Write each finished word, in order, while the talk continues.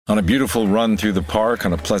On a beautiful run through the park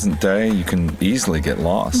on a pleasant day, you can easily get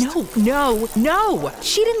lost. No!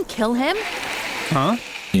 She didn't kill him. Huh?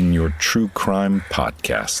 In your true crime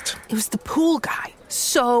podcast. It was the pool guy.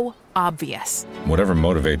 So obvious. Whatever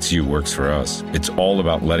motivates you works for us. It's all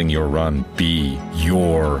about letting your run be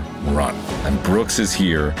your run. And Brooks is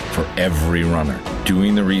here for every runner,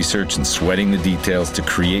 doing the research and sweating the details to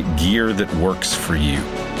create gear that works for you.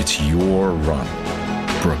 It's your run.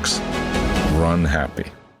 Brooks, run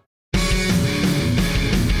happy.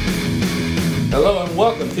 Hello and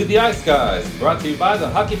welcome to The Ice Guys, brought to you by the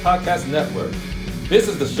Hockey Podcast Network. This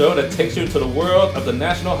is the show that takes you to the world of the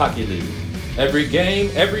National Hockey League. Every game,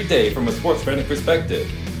 every day from a sports betting perspective.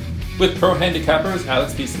 With pro handicappers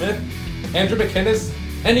Alex P. Smith, Andrew McInnes,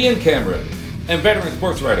 and Ian Cameron, and veteran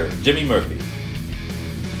sports writer Jimmy Murphy.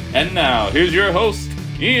 And now, here's your host,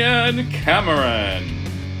 Ian Cameron.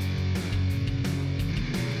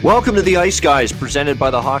 Welcome to the Ice Guys, presented by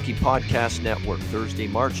the Hockey Podcast Network. Thursday,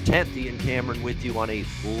 March 10th, Ian Cameron with you on a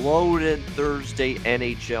loaded Thursday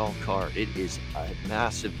NHL card. It is a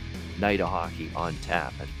massive night of hockey on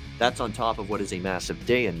tap, and that's on top of what is a massive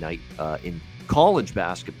day and night in college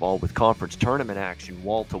basketball with conference tournament action,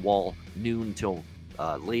 wall-to-wall, noon till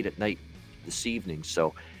late at night this evening.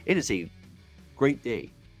 So it is a great day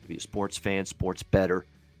to be a sports fan, sports bettor,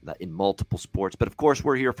 in multiple sports. But of course,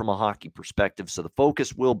 we're here from a hockey perspective, so the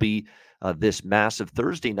focus will be this massive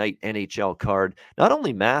Thursday night NHL card. Not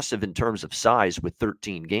only massive in terms of size with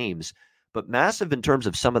 13 games, but massive in terms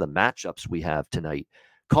of some of the matchups we have tonight.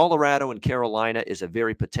 Colorado and Carolina is a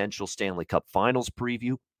very potential Stanley Cup Finals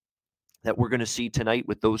preview that we're going to see tonight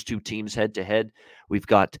with those two teams head-to-head. We've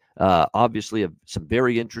got, obviously, some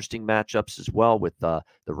very interesting matchups as well with the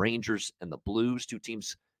Rangers and the Blues, two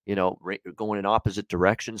teams going in opposite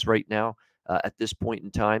directions right now at this point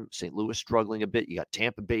in time. St. Louis struggling a bit. You got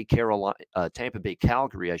Tampa Bay,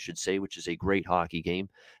 Calgary, I should say, which is a great hockey game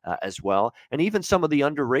as well. And even some of the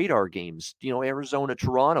under radar games, Arizona,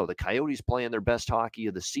 Toronto, the Coyotes playing their best hockey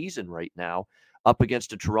of the season right now up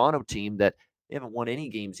against a Toronto team that they haven't won any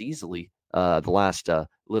games easily the last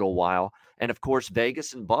little while. And of course,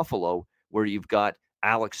 Vegas and Buffalo, where you've got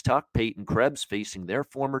Alex Tuch, Peyton Krebs facing their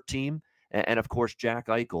former team. And of course, Jack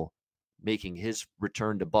Eichel making his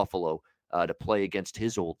return to Buffalo to play against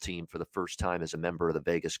his old team for the first time as a member of the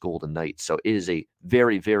Vegas Golden Knights. So it is a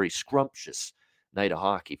very, very scrumptious night of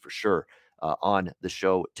hockey for sure on the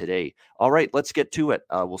show today. All right, let's get to it.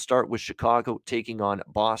 We'll start with Chicago taking on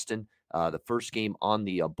Boston. The first game on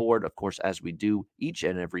the board, of course, as we do each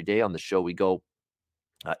and every day on the show, we go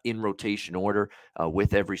in rotation order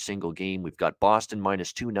with every single game. We've got Boston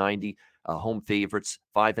minus 290, home favorites,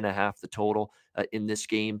 5.5 the total in this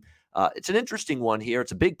game. It's an interesting one here.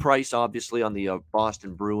 It's a big price, obviously, on the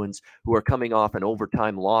Boston Bruins, who are coming off an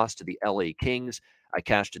overtime loss to the LA Kings. I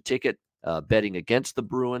cashed a ticket betting against the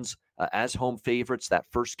Bruins as home favorites. That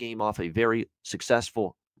first game off a very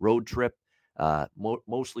successful road trip,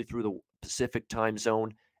 mostly through the Pacific time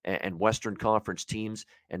zone and Western Conference teams.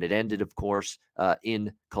 And it ended, of course,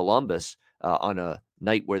 in Columbus on a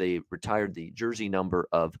night where they retired the jersey number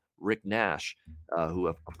of Rick Nash, who,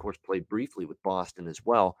 of course, played briefly with Boston as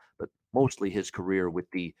well, but mostly his career with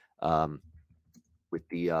the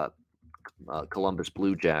Columbus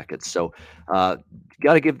Blue Jackets. So got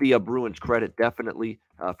to give the Bruins credit, definitely,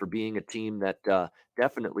 for being a team that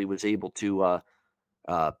definitely was able to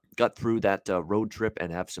got through that road trip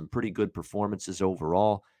and have some pretty good performances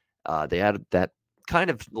overall. They had that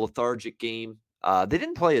kind of lethargic game. They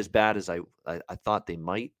didn't play as bad as I thought they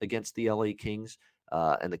might against the LA Kings.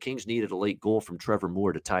 And the Kings needed a late goal from Trevor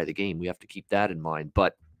Moore to tie the game. We have to keep that in mind.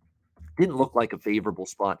 But didn't look like a favorable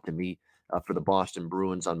spot to me for the Boston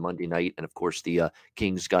Bruins on Monday night. And, of course, the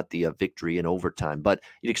Kings got the victory in overtime. But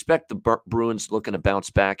you'd expect the Bruins looking to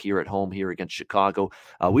bounce back here at home here against Chicago.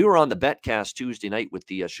 We were on the BetCast Tuesday night with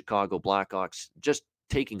the Chicago Blackhawks just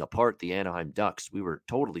taking apart the Anaheim Ducks. We were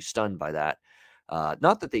totally stunned by that.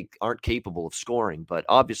 Not that they aren't capable of scoring, but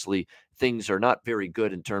obviously things are not very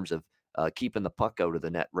good in terms of keeping the puck out of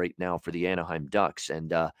the net right now for the Anaheim Ducks.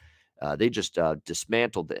 And they just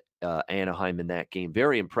dismantled Anaheim in that game.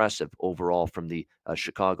 Very impressive overall from the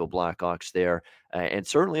Chicago Blackhawks there. And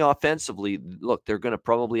certainly offensively, look, they're going to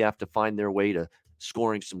probably have to find their way to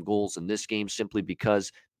scoring some goals in this game simply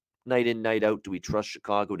because night in, night out, do we trust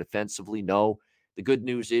Chicago defensively? No. The good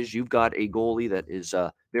news is you've got a goalie that is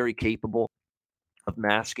very capable of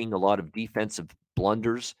masking a lot of defensive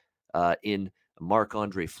blunders in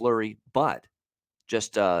Marc-Andre Fleury, but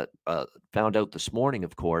just found out this morning,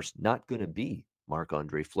 of course, not going to be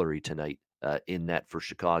Marc-Andre Fleury tonight in that for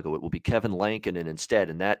Chicago. It will be Kevin Lankinen instead,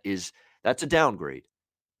 and that's a downgrade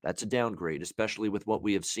That's a downgrade, especially with what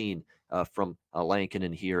we have seen from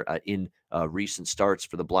Lankinen here in recent starts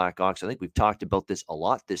for the Blackhawks. I think we've talked about this a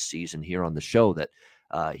lot this season here on the show, that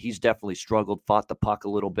he's definitely struggled, fought the puck a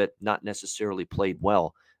little bit, not necessarily played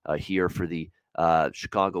well here for the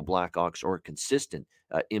Chicago Blackhawks, or consistent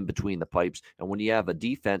in between the pipes. And when you have a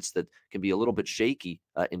defense that can be a little bit shaky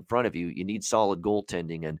in front of you, you need solid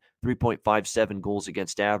goaltending. And 3.57 goals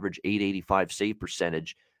against average, 885 save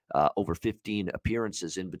percentage, over 15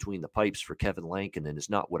 appearances in between the pipes for Kevin Lankinen is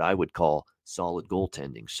not what I would call solid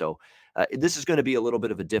goaltending. So this is going to be a little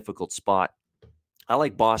bit of a difficult spot. I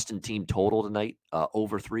like Boston team total tonight,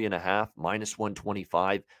 over 3.5, minus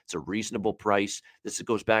 125. It's a reasonable price. This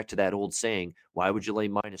goes back to that old saying, why would you lay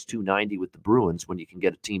minus 290 with the Bruins when you can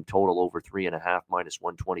get a team total over 3.5, minus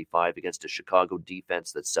 125 against a Chicago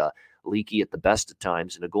defense that's leaky at the best of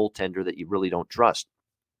times and a goaltender that you really don't trust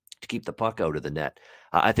to keep the puck out of the net.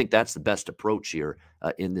 I think that's the best approach here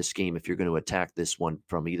in this game. If you're going to attack this one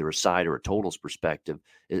from either a side or a totals perspective,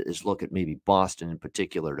 is look at maybe Boston in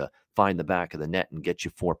particular to find the back of the net and get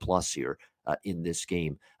you 4+ here in this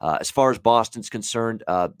game. As far as Boston's concerned,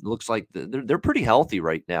 looks like they're pretty healthy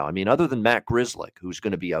right now. I mean, other than Matt Grzelcyk, who's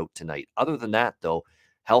going to be out tonight. Other than that, though,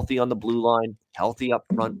 healthy on the blue line, healthy up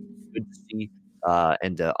front. Good to see.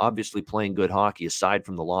 And obviously playing good hockey aside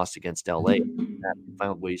from the loss against LA.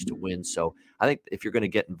 Found ways to win. So I think if you're going to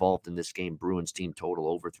get involved in this game, Bruins team total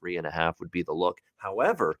over 3.5 would be the look.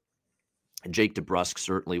 However, and Jake DeBrusk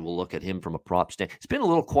certainly will look at him from a prop stand. It's been a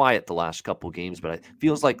little quiet the last couple of games, but it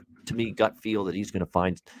feels like, to me, gut feel that he's going to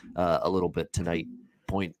find a little bit tonight.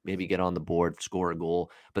 Point, maybe get on the board, score a goal.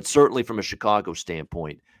 But certainly from a Chicago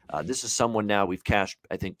standpoint, this is someone now we've cashed,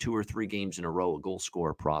 I think, 2 or 3 games in a row, a goal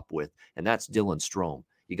scorer prop with, and that's Dylan Strome.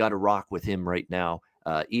 You got to rock with him right now,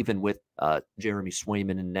 even with Jeremy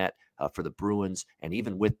Swayman in net for the Bruins, and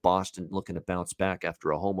even with Boston looking to bounce back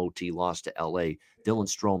after a home OT loss to LA. Dylan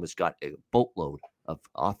Strome has got a boatload of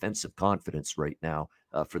offensive confidence right now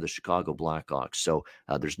for the Chicago Blackhawks. So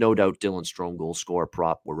there's no doubt Dylan Strome goal scorer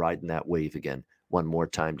prop. We're riding that wave again one more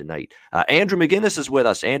time tonight. Andrew McGinnis is with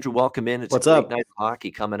us. Andrew, welcome in. It's What's a great up? night of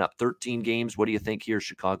hockey coming up. 13 games. What do you think here,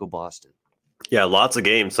 Chicago-Boston? Yeah, lots of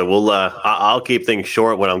games. So we'll I'll keep things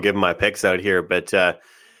short when I'm giving my picks out here. But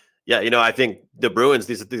yeah, I think the Bruins,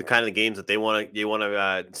 these are the kind of games that you want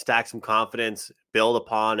to stack some confidence, build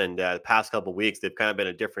upon. And the past couple of weeks, they've kind of been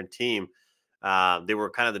a different team. They were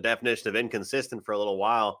kind of the definition of inconsistent for a little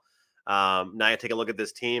while. Now you take a look at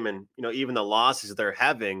this team, and even the losses they're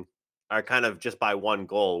having are kind of just by one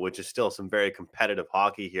goal, which is still some very competitive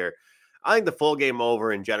hockey here. I think the full game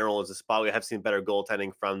over in general is a spot. We have seen better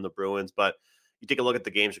goaltending from the Bruins, but you take a look at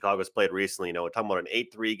the games Chicago's played recently. We're talking about an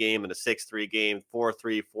 8-3 game and a 6-3 game,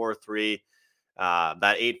 4-3, 4-3.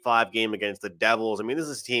 That 8-5 game against the Devils. I mean, this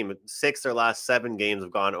is a team, 6 of their last 7 games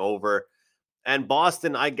have gone over. And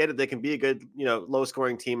Boston, I get it. They can be a good,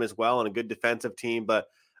 low-scoring team as well and a good defensive team. But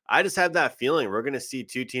I just have that feeling we're going to see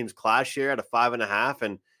 2 teams clash here at a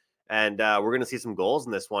 5.5, and we're going to see some goals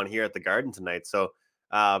in this one here at the Garden tonight. So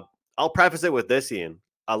I'll preface it with this, Ian.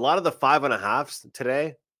 A lot of the 5.5s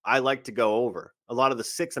today, I like to go over. A lot of the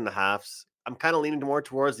 6.5s, I'm kind of leaning more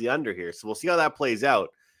towards the under here. So we'll see how that plays out.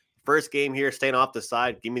 First game here, staying off the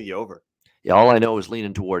side. Give me the over. Yeah, all I know is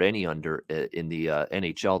leaning toward any under in the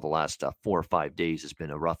NHL the last 4 or 5 days has been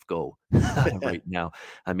a rough go right now.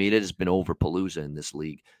 I mean, it has been over palooza in this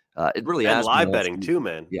league. It really has. And live betting too,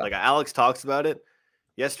 man. Yeah. Like Alex talks about it.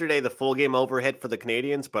 Yesterday, the full game over hit for the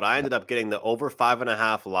Canadians, but I ended up getting the over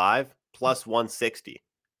 5.5 live plus 160.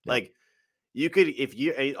 Yeah. Like you could,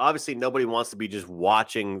 obviously nobody wants to be just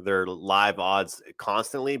watching their live odds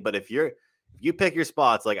constantly, but if you pick your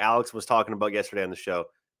spots, like Alex was talking about yesterday on the show,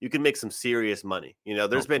 you can make some serious money.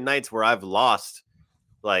 There's been nights where I've lost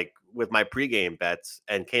like with my pregame bets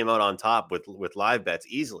and came out on top with live bets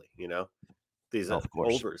easily, these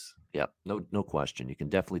overs. Yeah, no question. You can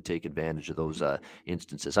definitely take advantage of those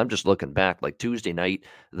instances. I'm just looking back, like Tuesday night,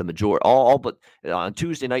 the majority, all but on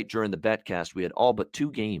Tuesday night during the betcast, we had all but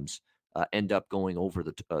 2 games end up going over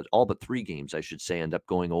all but 3 games, I should say, end up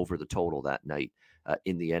going over the total that night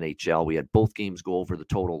in the NHL. We had both games go over the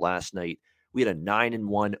total last night. We had a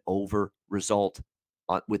 9-1 over result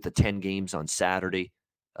with the 10 games on Saturday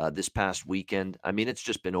this past weekend. I mean, it's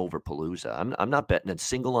just been over palooza. I'm not betting a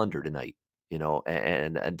single under tonight.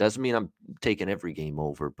 And it doesn't mean I'm taking every game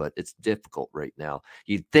over, but it's difficult right now.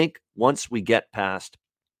 You'd think once we get past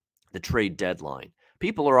the trade deadline,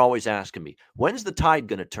 people are always asking me, when's the tide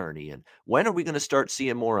going to turn, Ian? When are we going to start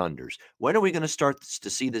seeing more unders? When are we going to start to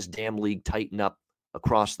see this damn league tighten up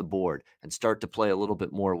across the board and start to play a little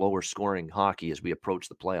bit more lower scoring hockey as we approach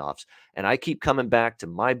the playoffs? And I keep coming back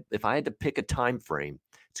to if I had to pick a time frame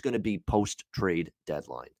it's going to be post-trade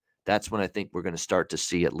deadline. That's when I think we're going to start to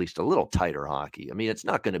see at least a little tighter hockey. I mean, it's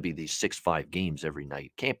not going to be these 6-5 games every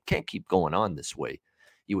night. Can't keep going on this way.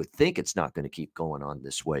 You would think it's not going to keep going on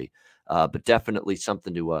this way, but definitely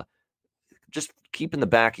something to just keep in the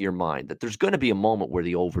back of your mind that there's going to be a moment where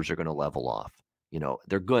the overs are going to level off.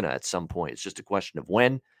 They're going to at some point. It's just a question of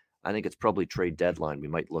when. I think it's probably trade deadline. We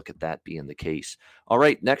might look at that being the case. All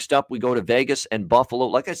right, next up, we go to Vegas and Buffalo.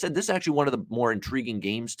 Like I said, this is actually one of the more intriguing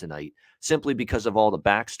games tonight, simply because of all the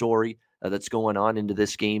backstory that's going on into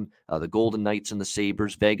this game. The Golden Knights and the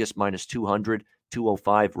Sabres, Vegas minus 200,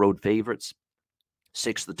 205 road favorites,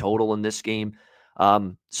 6 the total in this game.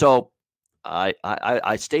 So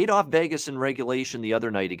I stayed off Vegas in regulation the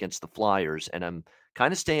other night against the Flyers, and I'm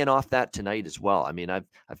kind of staying off that tonight as well. I mean, I've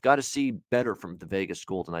got to see better from the Vegas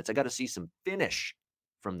Golden Knights. I got to see some finish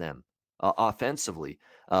from them offensively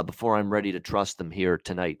before I'm ready to trust them here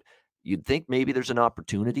tonight. You'd think maybe there's an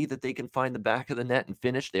opportunity that they can find the back of the net and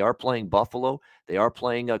finish. They are playing Buffalo. They are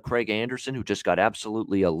playing Craig Anderson, who just got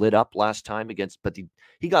absolutely lit up last time but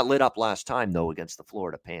he got lit up last time, though, against the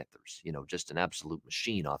Florida Panthers. Just an absolute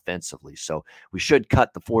machine offensively. So we should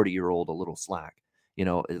cut the 40-year-old a little slack. A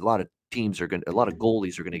lot of goalies are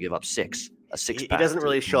going to give up a six. He doesn't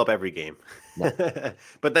really show up every game, no.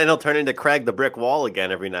 But then he'll turn into Craig the brick wall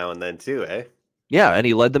again every now and then too, eh? Yeah, and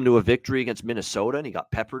he led them to a victory against Minnesota, and he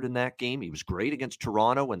got peppered in that game. He was great against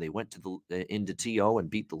Toronto when they went into TO and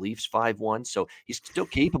beat the Leafs 5-1. So he's still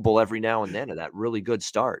capable every now and then of that really good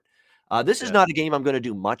start. This is not a game I'm going to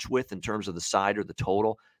do much with in terms of the side or the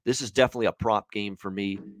total. This is definitely a prop game for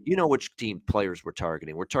me. You know which team players we're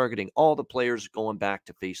targeting. We're targeting all the players going back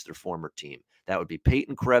to face their former team. That would be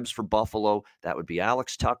Peyton Krebs for Buffalo. That would be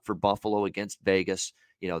Alex Tuch for Buffalo against Vegas.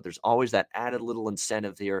 There's always that added little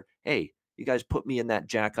incentive here. Hey, you guys put me in that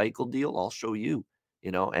Jack Eichel deal, I'll show you,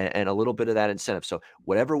 and a little bit of that incentive. So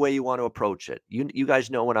whatever way you want to approach it, you guys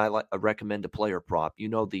know when I recommend a player prop,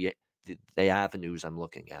 the avenues I'm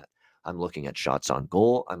looking at. I'm looking at shots on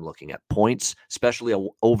goal. I'm looking at points, especially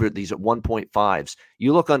over these at 1.5s.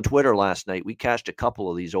 You look on Twitter last night, we cashed a couple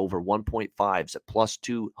of these over 1.5s at plus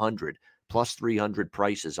 200, plus 300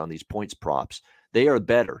 prices on these points props. They are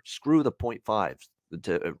better. Screw the 0.5s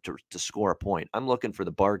to score a point. I'm looking for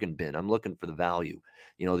the bargain bin. I'm looking for the value.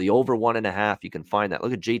 The over 1.5, you can find that.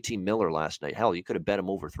 Look at JT Miller last night. Hell, you could have bet him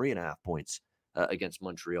over 3.5 points against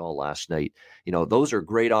Montreal last night. Those are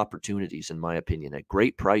great opportunities, in my opinion, at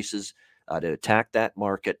great prices to attack that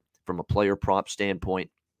market from a player prop standpoint.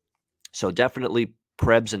 So definitely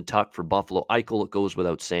Krebs and Tuch for Buffalo. Eichel, it goes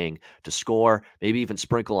without saying, to score, maybe even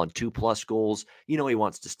sprinkle on 2+ goals. He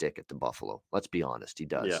wants to stick it to Buffalo. Let's be honest, he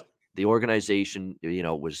does. Yeah. The organization,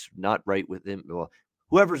 was not right with him. Well,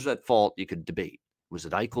 whoever's at fault, you could debate. Was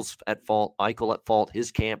it Eichel's at fault? Eichel at fault?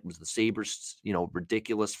 His camp? Was the Sabres,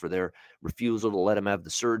 ridiculous for their refusal to let him have the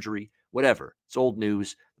surgery? Whatever. It's old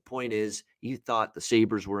news. The point is, he thought the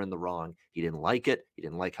Sabres were in the wrong. He didn't like it. He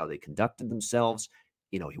didn't like how they conducted themselves.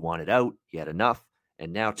 He wanted out. He had enough.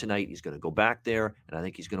 And now tonight, he's going to go back there, and I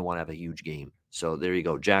think he's going to want to have a huge game. So there you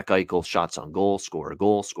go. Jack Eichel, shots on goal, score a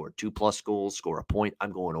goal, score 2+ goals, score a point.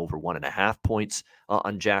 I'm going over 1.5 points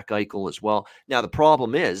on Jack Eichel as well. Now, the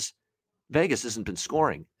problem is, Vegas hasn't been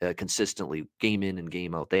scoring consistently game in and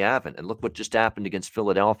game out. They haven't. And look what just happened against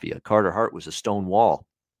Philadelphia. Carter Hart was a stone wall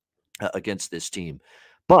against this team.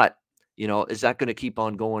 But, is that going to keep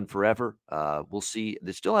on going forever? We'll see.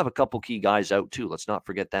 They still have a couple key guys out, too. Let's not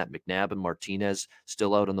forget that. McNabb and Martinez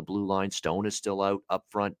still out on the blue line. Stone is still out up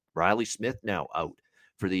front. Riley Smith now out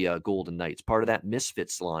for the Golden Knights. Part of that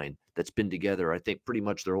Misfits line that's been together, I think, pretty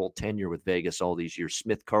much their whole tenure with Vegas all these years.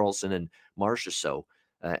 Smith, Carlson, and Marchessault.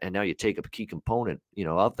 And now you take a key component,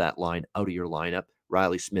 of that line out of your lineup.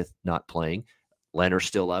 Riley Smith not playing. Leonard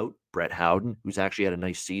still out. Brett Howden, who's actually had a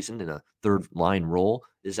nice season in a third line role,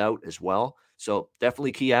 is out as well. So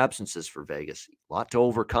definitely key absences for Vegas. A lot to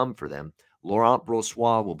overcome for them. Laurent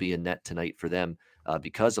Brossoit will be in net tonight for them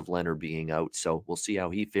because of Leonard being out. So we'll see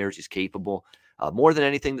how he fares. He's capable. More than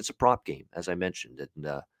anything, that's a prop game, as I mentioned.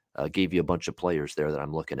 And gave you a bunch of players there that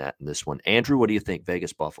I'm looking at in this one. Andrew, what do you think?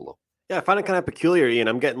 Vegas, Buffalo. Yeah, I find it kind of peculiar, Ian.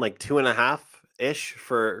 I'm getting like 2.5-ish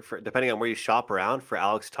for depending on where you shop around for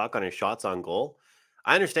Alex Tuch on his shots on goal.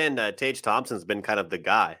 I understand that Tage Thompson's been kind of the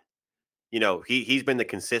guy. He's been the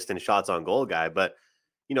consistent shots on goal guy, but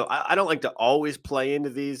I don't like to always play into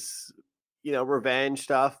these, revenge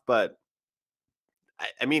stuff. But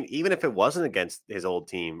I mean, even if it wasn't against his old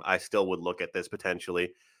team, I still would look at this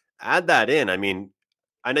potentially. Add that in. I mean,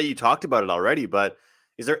 I know you talked about it already, but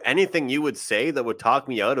is there anything you would say that would talk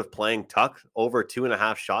me out of playing Tuch over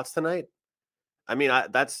 2.5 shots tonight? I mean,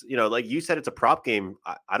 that's, like you said, it's a prop game.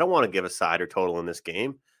 I don't want to give a side or total in this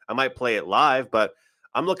game. I might play it live, but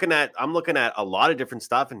I'm looking at a lot of different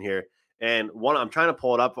stuff in here. And I'm trying to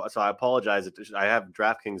pull it up, so I apologize. I have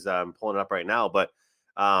DraftKings. I'm pulling it up right now, but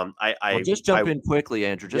I'll just jump in quickly,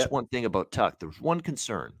 Andrew. Just one thing about Tuck. There's one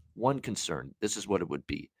concern. This is what it would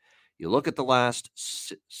be. You look at the last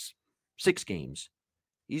six games.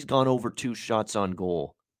 He's gone over 2 shots on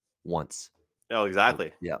goal once. Oh,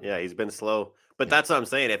 exactly. Yeah. He's been slow. But that's what I'm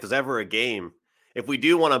saying. If there's ever a game, if we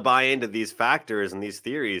do want to buy into these factors and these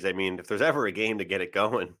theories, I mean, if there's ever a game to get it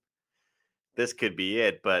going, this could be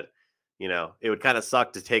it. But, it would kind of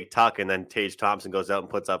suck to take Tuck and then Tage Thompson goes out and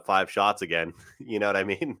puts up 5 shots again. You know what I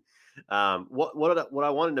mean? What I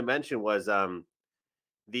wanted to mention was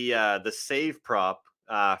the save prop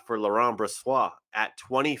for Laurent Brossoit at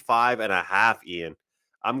 25.5, Ian.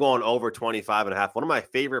 I'm going over 25.5. One of my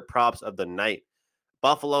favorite props of the night.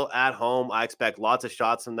 Buffalo at home. I expect lots of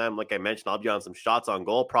shots from them. Like I mentioned, I'll be on some shots on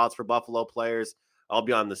goal props for Buffalo players. I'll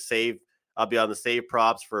be on the save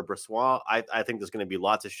props for Brossoit. I think there's going to be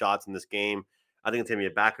lots of shots in this game. I think it's going to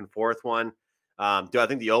be a back and forth one. Do I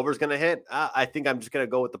think the over is going to hit? I think I'm just going to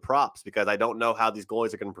go with the props because I don't know how these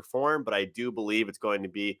goalies are going to perform, but I do believe it's going to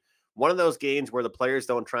be one of those games where the players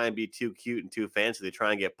don't try and be too cute and too fancy. They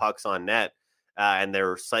try and get pucks on net, and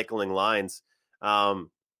they're cycling lines.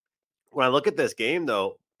 When I look at this game,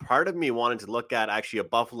 though, part of me wanted to look at actually a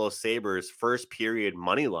Buffalo Sabres first period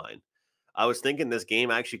money line. I was thinking this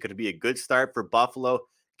game actually could be a good start for Buffalo,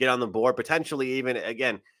 get on the board, potentially even,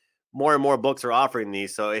 again, more and more books are offering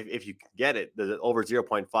these. So if you get it, the over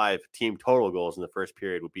 0.5 team total goals in the first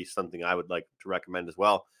period would be something I would like to recommend as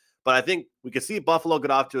well. But I think we could see Buffalo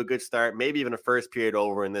get off to a good start, maybe even a first period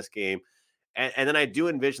over in this game. And then I do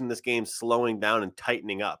envision this game slowing down and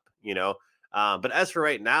tightening up, But as for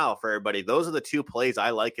right now, for everybody, those are the 2 plays I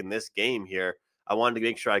like in this game here. I wanted to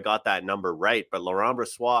make sure I got that number right. But Laurent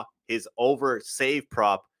Brossoit, his over save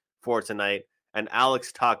prop for tonight, and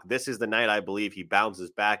Alex Tuch, this is the night I believe he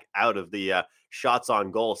bounces back out of the shots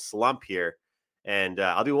on goal slump here. And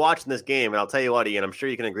I'll be watching this game, and I'll tell you what, Ian, I'm sure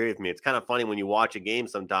you can agree with me. It's kind of funny when you watch a game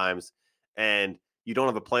sometimes and you don't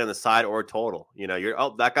have a play on the side or total. You're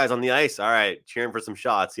that guy's on the ice. All right, cheering for some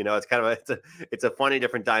shots. It's kind of it's a funny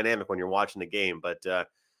different dynamic when you're watching the game. But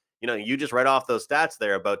you just read off those stats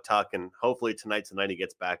there about Tuch, and hopefully tonight's the night he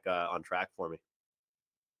gets back on track for me.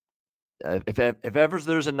 If ever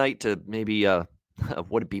there's a night to maybe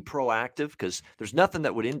would it be proactive? Because there's nothing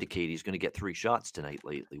that would indicate he's going to get 3 shots tonight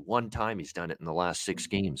lately. One time he's done it in the last 6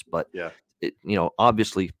 games, but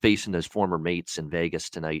obviously facing his former mates in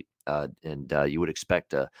Vegas tonight, and you would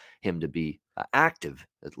expect him to be active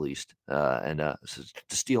at least, and to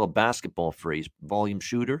steal a basketball phrase, volume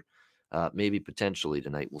shooter, maybe potentially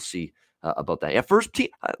tonight. We'll see about that. Yeah,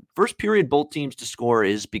 first period, both teams to score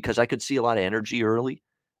is because I could see a lot of energy early.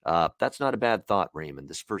 That's not a bad thought, Raymond,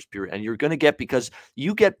 this first period. And you're going to get, because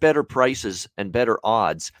you get better prices and better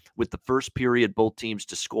odds with the first period, both teams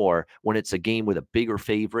to score when it's a game with a bigger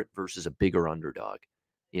favorite versus a bigger underdog.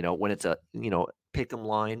 When it's a, pick 'em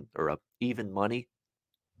line or a even money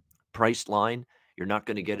price line, you're not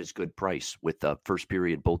going to get as good price with the first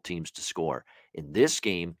period, both teams to score. In this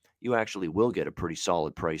game, you actually will get a pretty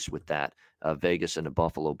solid price with that. Vegas and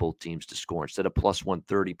Buffalo, both teams to score. Instead of plus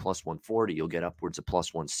 130, plus 140, you'll get upwards of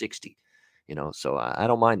plus 160. So I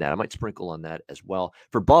don't mind that. I might sprinkle on that as well.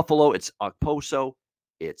 For Buffalo, it's Okposo.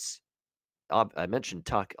 I mentioned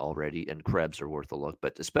Tuch already, and Krebs are worth a look,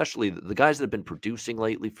 but especially the guys that have been producing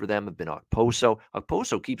lately for them have been Okposo.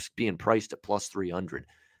 Okposo keeps being priced at plus 300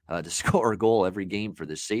 to score a goal every game for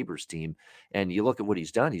this Sabres team. And you look at what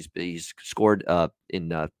he's done. He's scored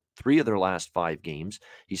in 3 of their last 5 games.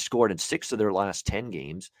 He's scored in 6 of their last 10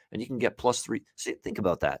 games, and you can get plus 3. See, think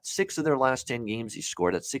about that. 6 of their last 10 games, he's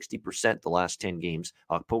scored at 60% the last 10 games.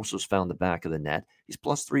 Okposo's found the back of the net. He's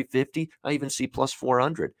plus 350. I even see plus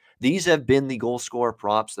 400. These have been the goal scorer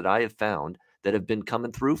props that I have found that have been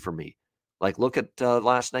coming through for me. Like, look at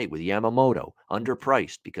last night with Yamamoto,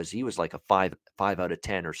 underpriced because he was like a 5 out of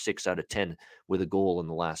 10 or 6 out of 10 with a goal in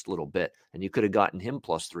the last little bit. And you could have gotten him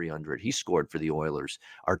plus 300. He scored for the Oilers.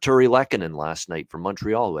 Arturi Lehkonen last night for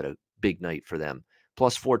Montreal, who had a big night for them,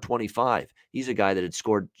 plus 425. He's a guy that had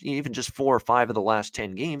scored even just 4 or 5 of the last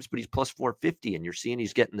 10 games, but he's plus 450, and you're seeing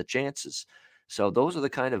he's getting the chances. So those are the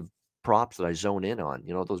kind of props that I zone in on,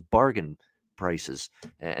 those bargain prices,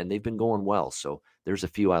 and they've been going well. So there's a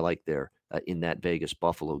few I like there in that Vegas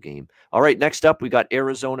Buffalo game. All right, next up, we got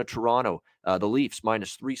Arizona, Toronto. The Leafs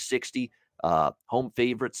minus 360, home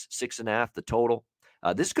favorites, 6.5, the total.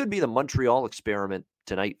 This could be the Montreal experiment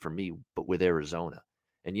tonight for me, but with Arizona.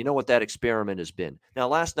 And you know what that experiment has been. Now,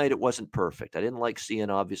 last night it wasn't perfect. I didn't like seeing,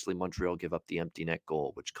 obviously, Montreal give up the empty net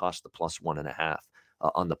goal, which cost the plus 1.5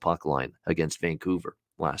 on the puck line against Vancouver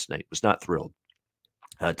last night. Was not thrilled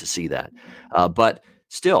to see that. But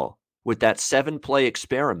still, with that 7-play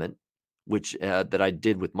experiment, which that I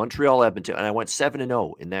did with Montreal Edmonton, and I went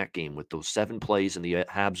 7-0 in that game with those 7 plays in the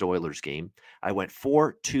Habs Oilers game. I went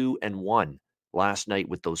 4-2-1 last night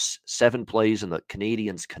with those 7 plays in the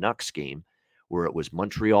Canadiens Canucks game, where it was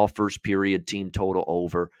Montreal first period team total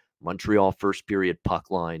over, Montreal first period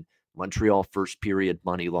puck line, Montreal first period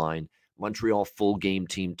money line, Montreal full game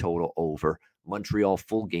team total over, Montreal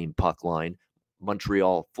full game puck line,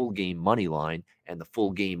 Montreal full game money line, and the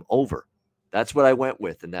full game over. That's what I went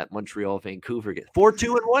with in that Montreal-Vancouver game.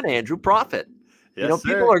 4-2-1, Andrew, profit. Yes,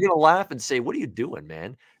 people are going to laugh and say, what are you doing,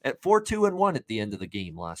 man? At 4-2-1 at the end of the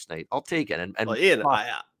game last night. I'll take it. And well, Ian,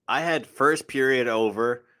 I had first period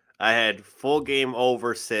over. I had full game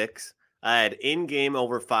over 6. I had in-game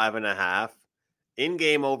over 5.5.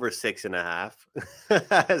 In-game over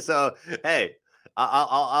 6.5. So, hey,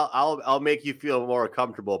 I'll make you feel more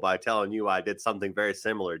comfortable by telling you I did something very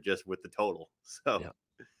similar just with the total. So. Yeah.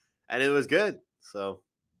 And it was good. So,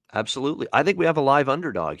 absolutely. I think we have a live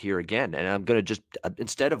underdog here again. And I'm going to just,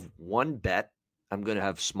 instead of one bet, I'm going to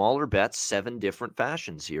have smaller bets, 7 different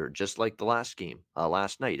fashions here, just like the last game,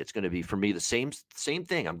 last night. It's going to be, for me, the same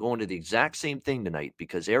thing. I'm going to the exact same thing tonight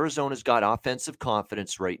because Arizona's got offensive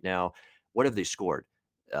confidence right now. What have they scored?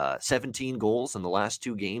 17 goals in the last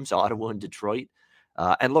 2 games, Ottawa and Detroit.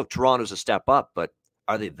 And look, Toronto's a step up, but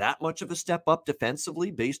are they that much of a step up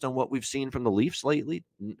defensively based on what we've seen from the Leafs lately?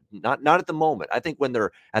 Not at the moment. I think when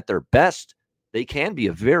they're at their best, they can be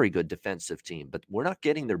a very good defensive team, but we're not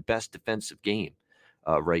getting their best defensive game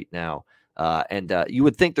right now. And you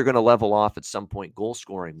would think they're going to level off at some point goal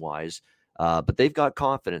scoring wise, but they've got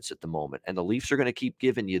confidence at the moment. And the Leafs are going to keep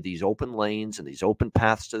giving you these open lanes and these open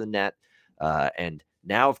paths to the net. And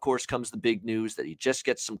now, of course, comes the big news that he just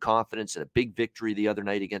gets some confidence in a big victory the other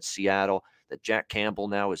night against Seattle, that Jack Campbell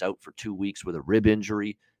now is out for 2 weeks with a rib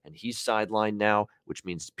injury, and he's sidelined now, which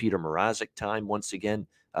means Peter Mrazek time once again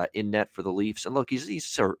in net for the Leafs. And look, he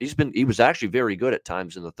was actually very good at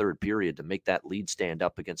times in the third period to make that lead stand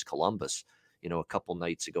up against Columbus, a couple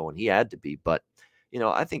nights ago, and he had to be. But,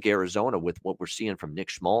 I think Arizona, with what we're seeing from Nick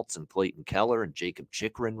Schmaltz and Clayton Keller and Jacob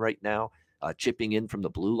Chychrun right now, chipping in from the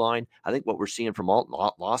blue line. I think what we're seeing from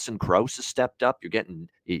Lawson Krause has stepped up. You're getting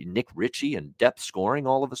Nick Ritchie and depth scoring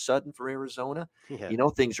all of a sudden for Arizona. Yeah.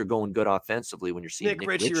 Things are going good offensively when you're seeing Nick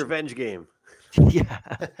Ritchie revenge game. Yeah.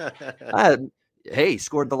 Hey,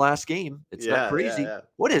 scored the last game. It's not crazy. Yeah.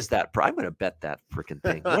 What is that? I'm going to bet that freaking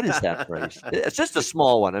thing. What is that price? It's just a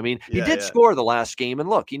small one. I mean, he did score the last game, and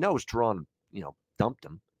look, he knows Toronto, dumped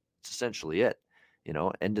him. It's essentially it.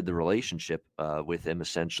 Ended the relationship with him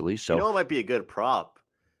essentially. So it might be a good prop,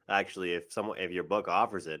 actually, if your book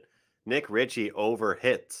offers it. Nick Ritchie over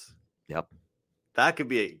hits. Yep. That could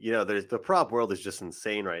be there's the prop world is just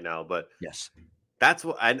insane right now, but yes, that's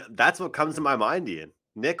what comes to my mind, Ian.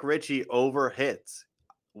 Nick Ritchie over hits.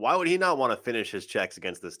 Why would he not want to finish his checks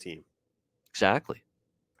against this team? Exactly.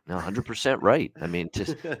 No, 100% right. I mean,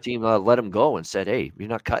 team let him go and said, "Hey, you're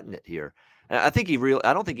not cutting it here." I think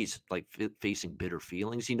I don't think he's like facing bitter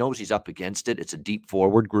feelings. He knows he's up against it. It's a deep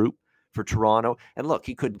forward group for Toronto. And look,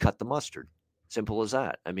 he couldn't cut the mustard. Simple as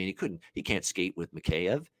that. I mean, he can't skate with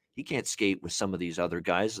Mikheyev. He can't skate with some of these other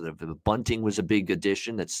guys. The Bunting was a big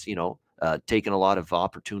addition. That's, taken a lot of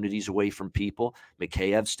opportunities away from people.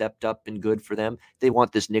 Mikheyev stepped up and good for them. They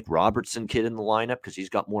want this Nick Robertson kid in the lineup because he's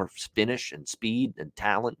got more finish and speed and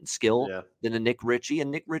talent and skill than a Nick Ritchie.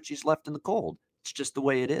 And Nick Ritchie's left in the cold. It's just the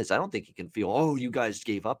way it is. I don't think he can feel, oh, you guys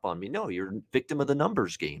gave up on me. No, you're a victim of the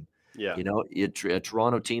numbers game. Yeah. It's a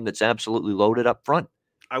Toronto team that's absolutely loaded up front.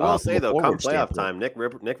 I will say, though, come playoff time, Nick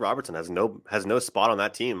Robertson has no spot on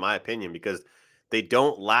that team, in my opinion, because they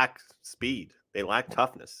don't lack speed. They lack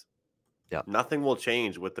toughness. Yeah. Nothing will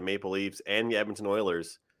change with the Maple Leafs and the Edmonton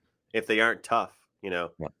Oilers if they aren't tough. The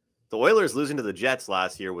Oilers losing to the Jets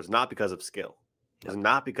last year was not because of skill. It was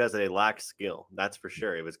not because they lacked skill. That's for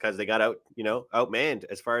sure. It was because they got outmanned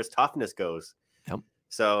as far as toughness goes. Yep.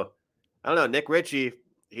 So I don't know. Nick Ritchie,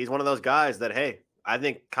 he's one of those guys that, hey, I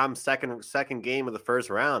think come second game of the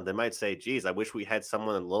first round, they might say, geez, I wish we had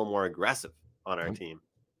someone a little more aggressive on our team.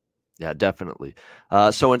 Yeah, definitely.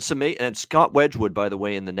 So and Scott Wedgwood, by the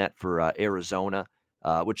way, in the net for Arizona,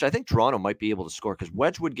 which I think Toronto might be able to score because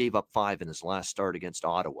Wedgwood gave up 5 in his last start against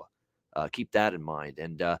Ottawa. Keep that in mind.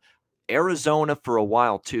 And Arizona for a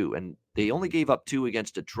while too, and they only gave up 2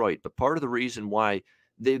 against Detroit. But part of the reason why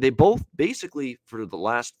they both basically for the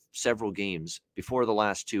last several games before the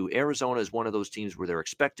last two, Arizona is one of those teams where their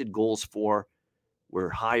expected goals for were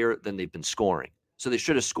higher than they've been scoring. So they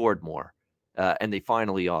should have scored more, and they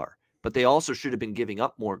finally are. But they also should have been giving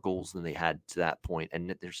up more goals than they had to that point,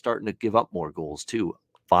 and they're starting to give up more goals too.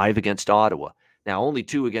 5 against Ottawa. Now, only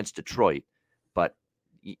 2 against Detroit, but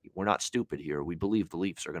we're not stupid here. We believe the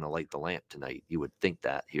Leafs are going to light the lamp tonight. You would think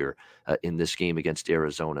that here in this game against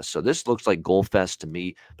Arizona. So this looks like goal fest to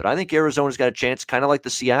me, but I think Arizona's got a chance, kind of like the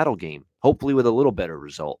Seattle game, hopefully with a little better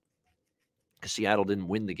result. Because Seattle didn't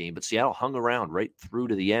win the game, but Seattle hung around right through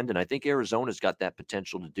to the end, and I think Arizona's got that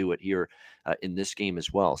potential to do it here in this game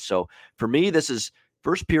as well. So for me, this is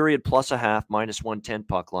first period plus a half, minus 110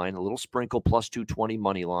 puck line, a little sprinkle plus 220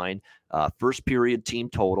 money line, first period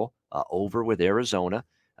team total over with Arizona,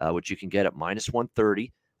 which you can get at minus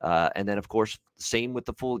 130, and then, of course, same with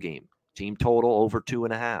the full game, team total over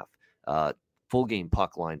 2.5, full game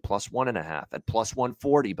puck line plus 1.5 at plus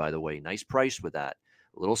 140, by the way. Nice price with that.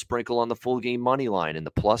 A little sprinkle on the full game money line in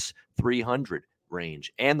the plus 300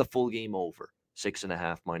 range, and the full game over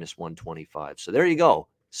 6.5 minus 125. So there you go.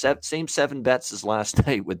 Same 7 bets as last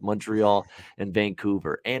night with Montreal and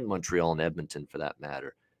Vancouver, and Montreal and Edmonton for that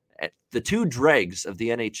matter. The 2 dregs of the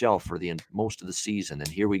NHL for the most of the season, and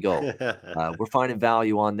here we go. We're finding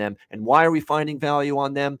value on them. And why are we finding value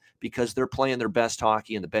on them? Because they're playing their best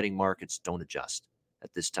hockey, and the betting markets don't adjust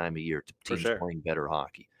at this time of year to teams playing better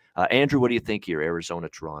hockey. Andrew, what do you think here, Arizona,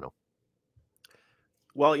 Toronto?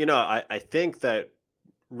 Well, I think that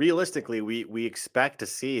realistically, we expect to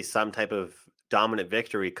see some type of dominant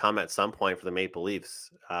victory come at some point for the Maple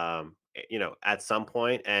Leafs, at some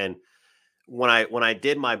point. And when I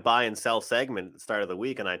did my buy and sell segment at the start of the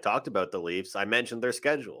week and I talked about the Leafs, I mentioned their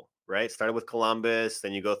schedule, right? Started with Columbus,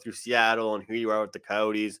 then you go through Seattle, and here you are with the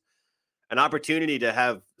Coyotes. An opportunity to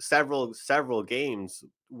have several games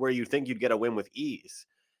where you think you'd get a win with ease.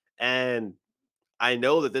 And I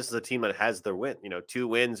know that this is a team that has their win, 2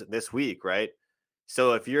 wins this week, right?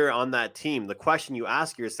 So if you're on that team, the question you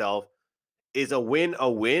ask yourself is a win,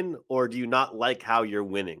 or do you not like how you're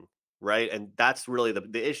winning, right? And that's really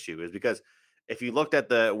the issue, is because if you looked at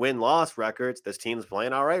the win-loss records, this team's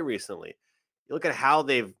playing all right recently. You look at how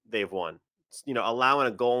they've won, allowing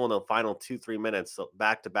a goal in the final 2-3 minutes, so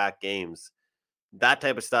back-to-back games. That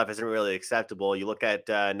type of stuff isn't really acceptable. You look at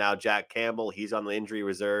now Jack Campbell, he's on the injury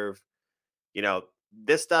reserve.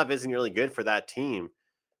 This stuff isn't really good for that team.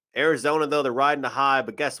 Arizona, though, they're riding the high,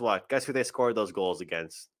 but guess what? Guess who they scored those goals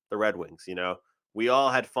against? The Red Wings. We all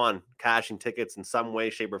had fun cashing tickets in some way,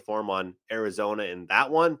 shape, or form on Arizona in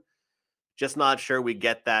that one. Just not sure we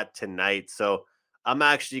get that tonight. So I'm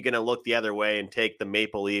actually going to look the other way and take the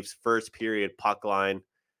Maple Leafs first period puck line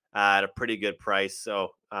at a pretty good price. So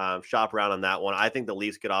shop around on that one. I think the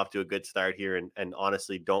Leafs get off to a good start here and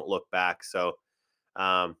honestly don't look back. So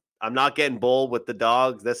I'm not getting bold with the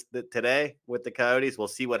dogs today with the Coyotes. We'll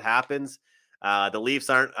see what happens. The Leafs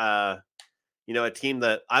aren't, a team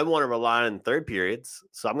that I want to rely on in third periods.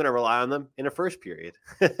 So I'm going to rely on them in a first period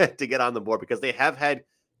to get on the board, because they have had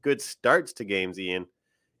good starts to games, Ian.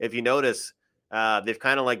 If you notice, they've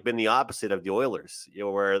kind of like been the opposite of the Oilers,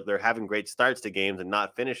 where they're having great starts to games and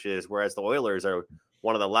not finishes, whereas the Oilers are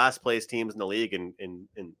one of the last place teams in the league in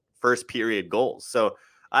first period goals. So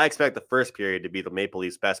I expect the first period to be the Maple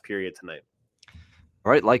Leafs' best period tonight.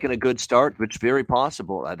 All right, liking a good start, which is very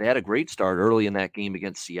possible. They had a great start early in that game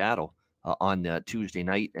against Seattle on Tuesday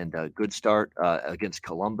night, and a good start against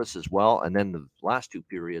Columbus as well. And then the last 2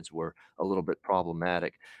 periods were a little bit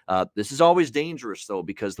problematic. This is always dangerous, though,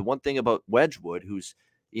 because the one thing about Wedgwood, who's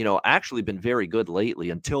actually been very good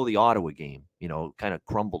lately until the Ottawa game, kind of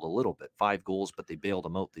crumbled a little bit. 5 goals, but they bailed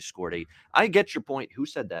them out. They scored 8. I get your point. Who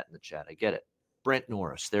said that in the chat? I get it. Brent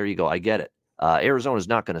Norris. There you go. I get it. Arizona's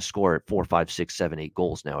not going to score 4, 5, 6, 7, 8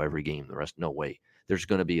 goals now every game. The rest, no way. There's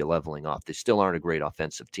going to be a leveling off. They still aren't a great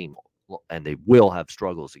offensive team, and they will have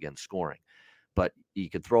struggles against scoring. But you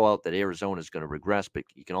can throw out that Arizona is going to regress, but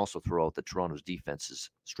you can also throw out that Toronto's defense is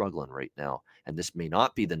struggling right now. And this may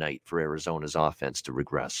not be the night for Arizona's offense to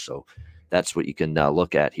regress. So that's what you can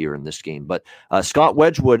look at here in this game. But Scott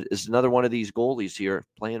Wedgwood is another one of these goalies here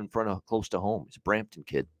playing in front of close to home. He's a Brampton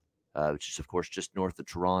kid, which is, of course, just north of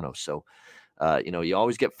Toronto. So, you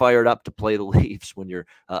always get fired up to play the Leafs when you're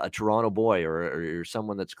a Toronto boy or you're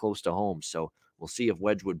someone that's close to home. So we'll see if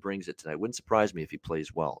Wedgwood brings it tonight. Wouldn't surprise me if he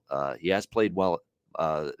plays well. He has played well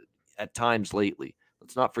at times lately.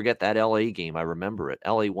 Let's not forget that LA game. I remember it.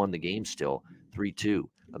 LA won the game still 3-2.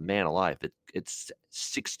 A man alive. It's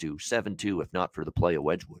 6-2, 7-2, if not for the play of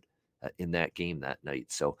Wedgwood. in that game that night.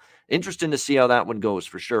 So interesting to see how that one goes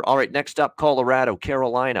for sure. All right, next up, Colorado,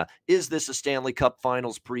 Carolina. Is this a Stanley Cup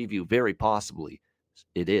Finals preview? Very possibly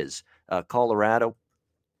it is. Colorado,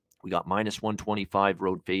 we got minus 125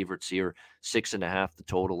 road favorites here, 6.5 the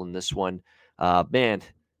total in this one. Man,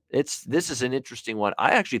 this is an interesting one.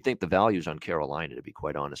 I actually think the value's on Carolina, to be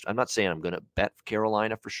quite honest. I'm not saying I'm going to bet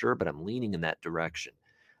Carolina for sure, but I'm leaning in that direction.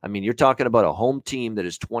 I mean, you're talking about a home team that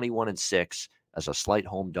is 21-6 as a slight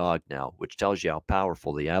home dog now, which tells you how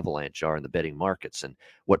powerful the Avalanche are in the betting markets and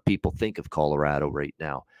what people think of Colorado right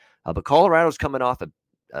now. But Colorado's coming off a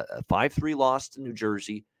 5-3 loss to New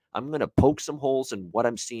Jersey. I'm going to poke some holes in what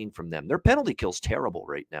I'm seeing from them. Their penalty kill's terrible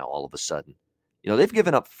right now, all of a sudden. They've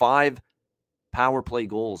given up 5 power play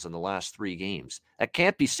goals in the last 3 games. That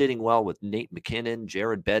can't be sitting well with Nate McKinnon,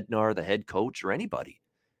 Jared Bednar, the head coach, or anybody.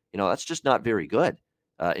 That's just not very good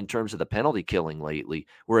in terms of the penalty killing lately.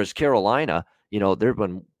 Whereas Carolina, they've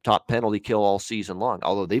been top penalty kill all season long,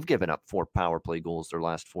 although they've given up 4 power play goals their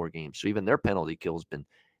last 4 games. So even their penalty kill has been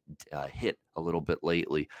hit a little bit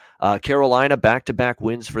lately. Carolina, back-to-back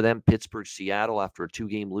wins for them. Pittsburgh, Seattle after a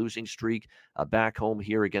 2-game losing streak. Back home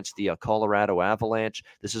here against the Colorado Avalanche.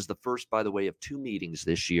 This is the first, by the way, of 2 meetings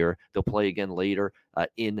this year. They'll play again later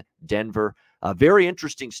in Denver. Very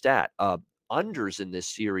interesting stat. Unders in this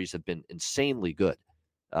series have been insanely good.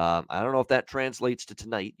 I don't know if that translates to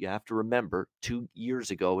tonight. You have to remember 2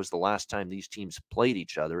 years ago was the last time these teams played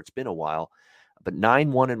each other. It's been a while. But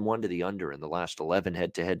 9-1-1 to the under in the last 11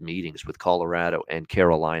 head-to-head meetings with Colorado and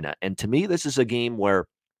Carolina. And to me, this is a game where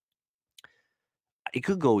it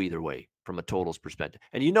could go either way from a totals perspective.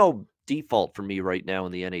 And default for me right now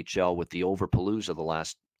in the NHL with the overpalooza the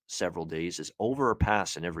last several days is over or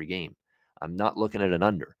pass in every game. I'm not looking at an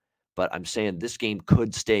under, but I'm saying this game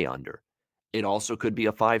could stay under. It also could be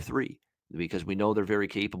a 5-3 because we know they're very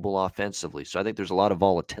capable offensively. So I think there's a lot of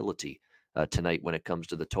volatility tonight when it comes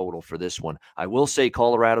to the total for this one. I will say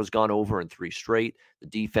Colorado's gone over in 3 straight. The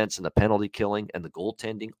defense and the penalty killing and the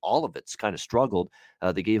goaltending, all of it's kind of struggled.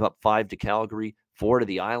 They gave up 5 to Calgary, 4 to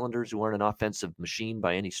the Islanders, who aren't an offensive machine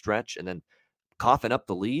by any stretch, and then coughing up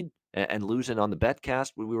the lead and losing on the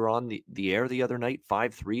betcast. We were on the air the other night,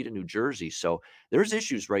 5-3 to New Jersey. So there's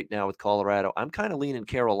issues right now with Colorado. I'm kind of leaning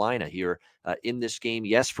Carolina here in this game.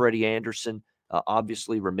 Yes, Freddie Anderson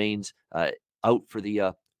obviously remains out for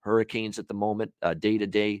the Hurricanes at the moment,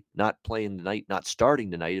 day-to-day, not playing tonight, not starting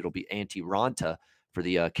tonight. It'll be Antti Raanta for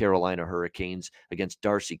the Carolina Hurricanes against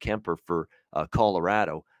Darcy Kemper for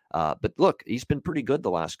Colorado. But look, he's been pretty good the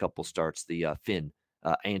last couple starts, the Finn,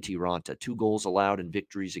 Antti Raanta. 2 goals allowed in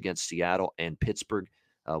victories against Seattle and Pittsburgh.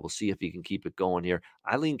 We'll see if he can keep it going here.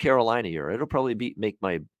 I lean Carolina here. It'll probably make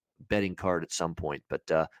my betting card at some point, but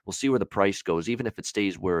we'll see where the price goes, even if it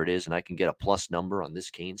stays where it is and I can get a plus number on this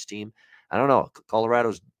Canes team. I don't know.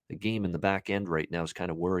 Colorado's game in the back end right now is kind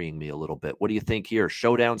of worrying me a little bit. What do you think here?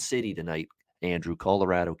 Showdown City tonight, Andrew.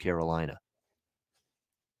 Colorado, Carolina.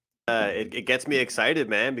 It gets me excited,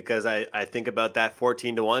 man, because I think about that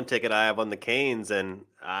 14-1 ticket I have on the Canes, and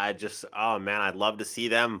I'd love to see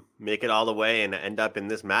them make it all the way and end up in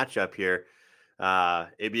this matchup here.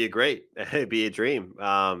 It'd be it'd be a dream.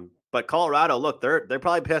 But Colorado, look, they're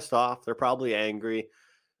probably pissed off. They're probably angry.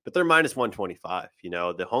 But they're minus 125.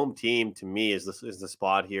 The home team to me is the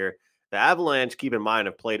spot here. The Avalanche, keep in mind,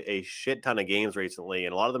 have played a shit ton of games recently,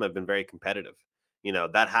 and a lot of them have been very competitive.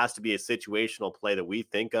 That has to be a situational play that we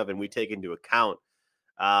think of and we take into account.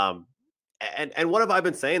 And what have I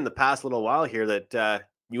been saying the past little while here that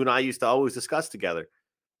you and I used to always discuss together?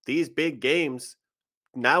 These big games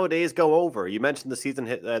nowadays go over. You mentioned the season,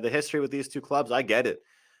 the history with these 2 clubs. I get it.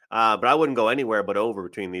 But I wouldn't go anywhere but over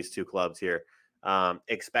between these 2 clubs here.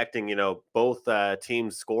 Expecting, both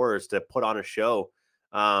teams' scorers to put on a show.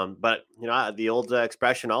 But, the old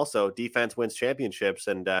expression also, defense wins championships,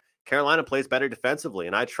 and Carolina plays better defensively,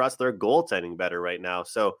 and I trust their goaltending better right now.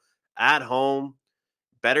 So at home,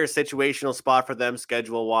 better situational spot for them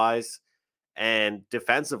schedule-wise, and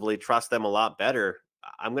defensively trust them a lot better.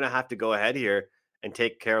 I'm going to have to go ahead here and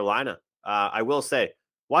take Carolina. I will say,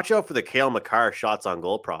 watch out for the Cale Makar shots on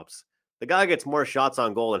goal props. The guy gets more shots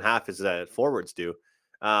on goal than half his forwards do.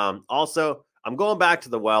 Also, I'm going back to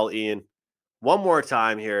the well, Ian, one more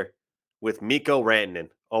time here with Mikko Rantanen,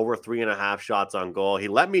 over 3.5 shots on goal. He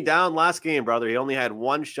let me down last game, brother. He only had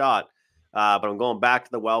 1 shot, but I'm going back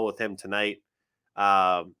to the well with him tonight.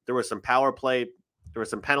 There was some power play. There were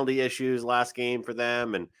some penalty issues last game for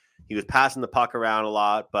them, and he was passing the puck around a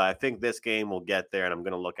lot, but I think this game will get there, and I'm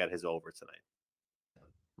going to look at his over tonight.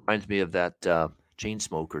 Reminds me of that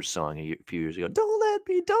Chainsmokers song a few years ago. Don't let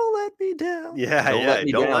me down. Yeah, Don't let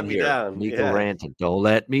me don't down let me here. down. Miko Yeah. ranting. Don't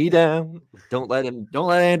let me down. Don't let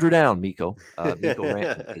Andrew down, Miko. Miko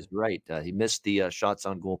ranting is right. He missed the shots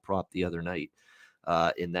on goal prop the other night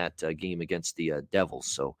in that game against the Devils.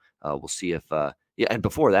 So we'll see if and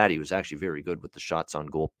before that he was actually very good with the shots on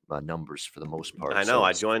goal numbers for the most part. I know. So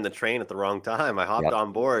I joined the train at the wrong time. I hopped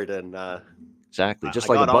on board and exactly. Just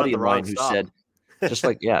I like a got on at buddy the of wrong mine who stop. said, just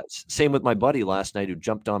like, same with my buddy last night who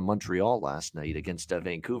jumped on Montreal last night against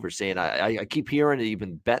Vancouver, saying, I keep hearing that you've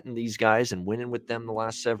been betting these guys and winning with them the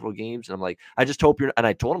last several games. And I'm like, I just hope you're, and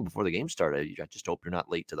I told him before the game started, I just hope you're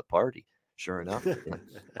not late to the party. Sure enough,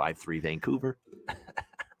 5-3 Vancouver.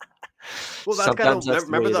 Well, that's kind of,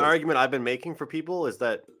 remember the is. argument I've been making for people is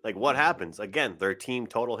that, like, what happens? Again, their team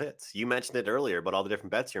total hits. You mentioned it earlier about all the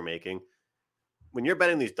different bets you're making. When you're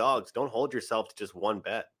betting these dogs, don't hold yourself to just one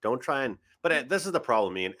bet. Don't try and, but this is the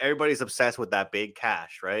problem, Ian. Everybody's obsessed with that big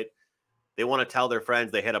cash, right? They want to tell their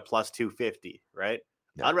friends they hit a plus 250, right?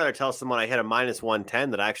 Yep. I'd rather tell someone I hit a minus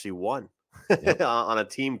 110 that actually won on a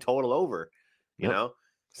team total over, you know?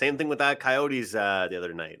 Same thing with that Coyotes the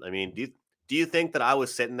other night. I mean, do you think that I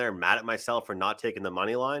was sitting there mad at myself for not taking the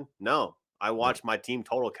money line? No, I watched my team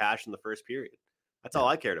total cash in the first period. That's all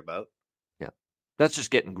I cared about. Yeah. That's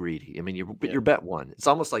just getting greedy. I mean, you're bet one. It's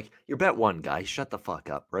almost like you're bet one, guy. Shut the fuck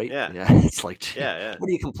up, right? Yeah. It's like, yeah. What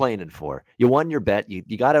are you complaining for? You won your bet.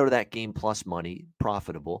 You got out of that game plus money,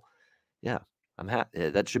 profitable. Yeah, I'm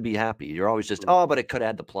happy. That should be happy. You're always just, but it could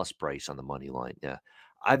add the plus price on the money line. Yeah.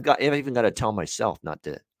 I've even got to tell myself not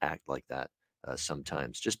to act like that.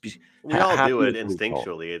 Sometimes just be. We all do it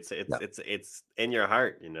instinctually. It's in your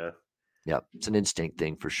heart, you know. Yeah, it's an instinct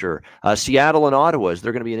thing for sure. Seattle and Ottawa, is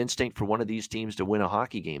there going to be an instinct for one of these teams to win a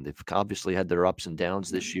hockey game? They've obviously had their ups and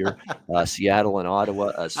downs this year. Seattle and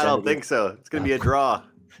Ottawa. I don't think so. It's going to be a draw.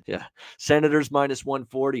 Yeah, Senators minus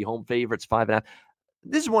 140, home favorites 5.5.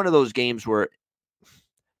 This is one of those games where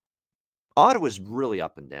Ottawa's really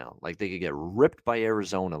up and down. Like they could get ripped by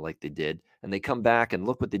Arizona like they did, and they come back and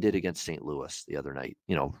look what they did against St. Louis the other night.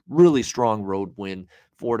 You know, really strong road win,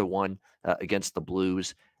 4-1 against the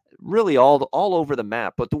Blues. Really all over the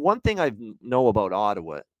map. But the one thing I know about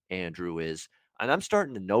Ottawa, Andrew, is, and I'm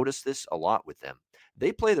starting to notice this a lot with them,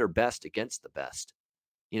 they play their best against the best.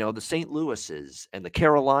 You know, the St. Louis's and the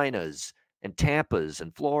Carolinas and Tampa's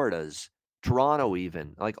and Florida's, Toronto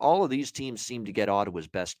even, like all of these teams seem to get Ottawa's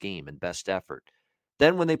best game and best effort.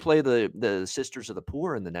 Then when they play the Sisters of the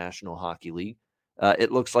Poor in the National Hockey League,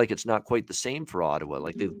 it looks like it's not quite the same for Ottawa.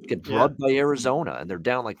 Like they get drubbed by Arizona and they're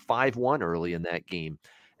down like 5-1 early in that game.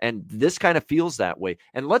 And this kind of feels that way.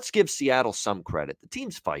 And let's give Seattle some credit. The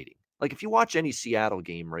team's fighting. Like if you watch any Seattle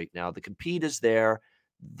game right now, the compete is there,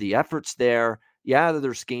 the effort's there. Yeah,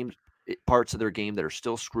 there's parts of their game that are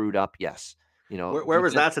still screwed up. Yes. You know, where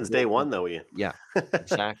was that since day one, though, Ian? Yeah,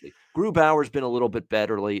 exactly. Grubauer's been a little bit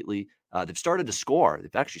better lately. They've started to score.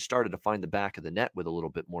 They've actually started to find the back of the net with a little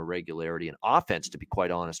bit more regularity. And offense, to be quite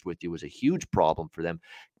honest with you, was a huge problem for them.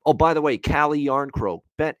 Oh, by the way, Calle Jarnkrok,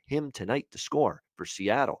 bet him tonight to score for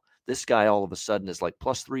Seattle. This guy all of a sudden is like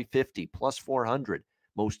plus 350, plus 400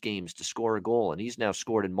 most games to score a goal. And he's now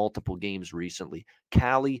scored in multiple games recently.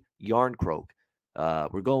 Calle Jarnkrok.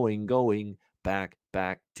 We're going back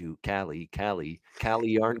to Calle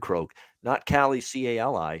Jarnkrok, not Calle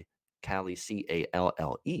Cali, Calle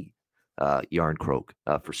Calle, Jarnkrok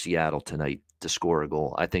for Seattle tonight to score a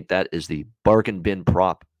goal. I think that is the bargain bin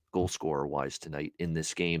prop goal scorer wise tonight in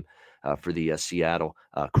this game for the Seattle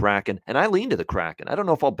Kraken. And I lean to the Kraken. I don't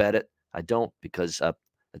know if I'll bet it. I don't, because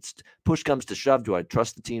it's push comes to shove. Do I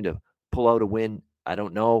trust the team to pull out a win? I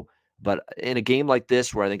don't know. But in a game like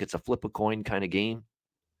this, where I think it's a flip a coin kind of game,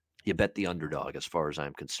 you bet the underdog as far as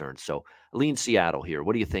I'm concerned. So lean Seattle here.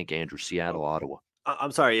 What do you think, Andrew? Seattle, Ottawa.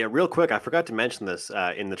 I'm sorry. Yeah, real quick. I forgot to mention this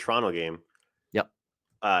in the Toronto game. Yep.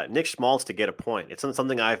 Nick Schmaltz to get a point. It's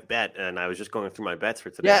something I've bet, and I was just going through my bets for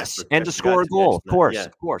today. Yes, and to score a goal. Of course.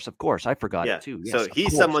 I forgot it too. Yes, so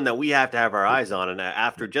he's someone that we have to have our eyes on. And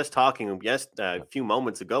after just talking a few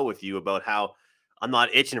moments ago with you about how I'm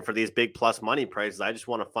not itching for these big plus money prices, I just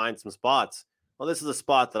want to find some spots. Well, this is a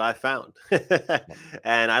spot that I found,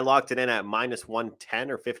 and I locked it in at minus 110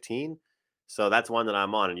 or 15. So that's one that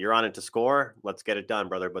I'm on, and you're on it to score. Let's get it done,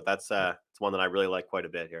 brother. But that's it's one that I really like quite a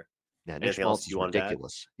bit here. Yeah, Nick Schmaltz is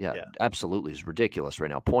ridiculous. Yeah, absolutely. He's ridiculous right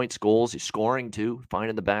now. Points, goals, he's scoring too,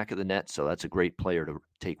 finding the back of the net. So that's a great player to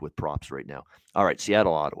take with props right now. All right,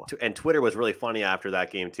 Seattle, Ottawa. And Twitter was really funny after that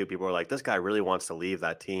game too. People were like, this guy really wants to leave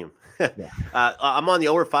that team. I'm on the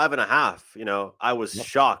over 5.5. You know, I was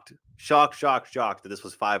shocked that this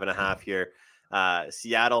was 5.5 here.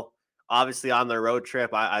 Seattle, obviously on their road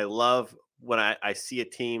trip. I love when I see a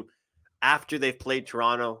team after they've played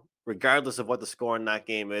Toronto, regardless of what the score in that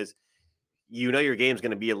game is, your game's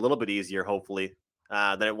going to be a little bit easier, hopefully,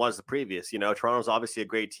 than it was the previous. Toronto's obviously a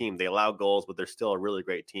great team. They allow goals, but they're still a really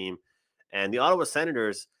great team. And the Ottawa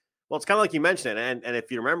Senators, well, it's kind of like you mentioned it. And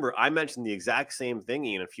if you remember, I mentioned the exact same thing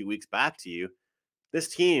in a few weeks back to you. This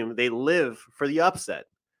team, they live for the upset.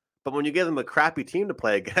 But when you give them a crappy team to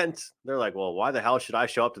play against, they're like, well, why the hell should I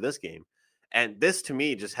show up to this game? And this, to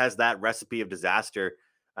me, just has that recipe of disaster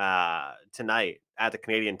tonight at the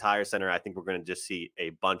Canadian Tire Center. I think we're going to just see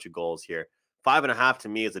a bunch of goals here. 5.5 to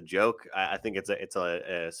me is a joke. I think it's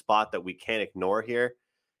a spot that we can't ignore here.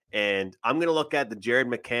 And I'm going to look at the Jared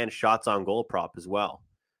McCann shots on goal prop as well.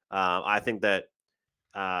 I think that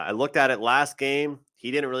I looked at it last game.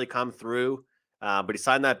 He didn't really come through. But he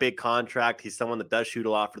signed that big contract. He's someone that does shoot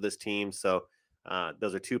a lot for this team. So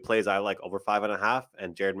those are two plays I like, over 5.5,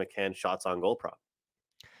 and Jared McCann shots on goal prop.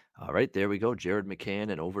 All right, there we go. Jared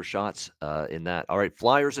McCann and overshots in that. All right,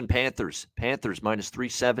 Flyers and Panthers. Panthers minus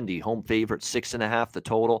 370, home favorite, 6.5 the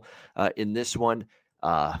total in this one.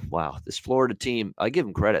 Wow, this Florida team, I give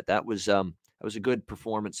them credit. That was a good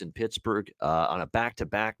performance in Pittsburgh on a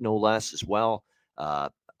back-to-back, no less, as well.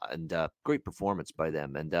 And great performance by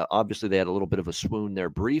them. And obviously they had a little bit of a swoon there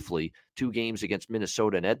briefly. 2 games against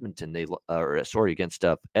Minnesota and Edmonton. Against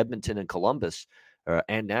Edmonton and Columbus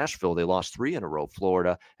and Nashville. They lost 3 in a row,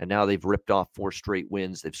 Florida. And now they've ripped off 4 straight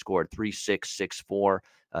wins. They've scored 3-6, 6-4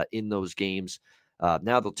 in those games.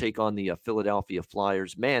 Now they'll take on the Philadelphia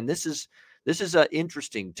Flyers. Man, this is an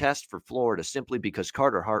interesting test for Florida simply because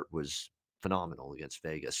Carter Hart was phenomenal against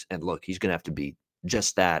Vegas. And look, he's going to have to be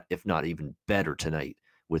just that, if not even better tonight,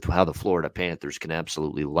 with how the Florida Panthers can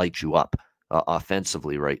absolutely light you up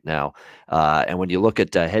offensively right now. And when you look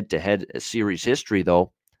at head-to-head series history,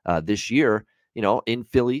 though, this year, in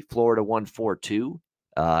Philly, Florida won 4-2.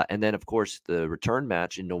 And then, of course, the return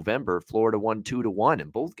match in November, Florida won 2-1,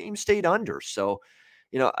 and both games stayed under. So,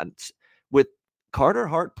 with Carter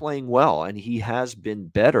Hart playing well, and he has been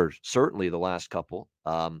better, certainly the last couple.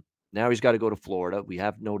 Now he's got to go to Florida. We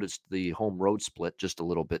have noticed the home road split just a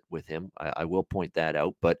little bit with him. I will point that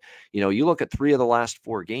out. But, you look at 3 of the last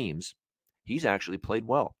 4 games, he's actually played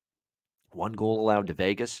well. 1 goal allowed to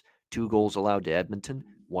Vegas, 2 goals allowed to Edmonton,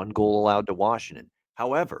 1 goal allowed to Washington.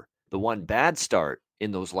 However, the one bad start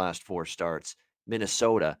in those last 4 starts,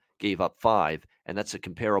 Minnesota gave up 5, and that's a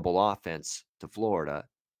comparable offense to Florida.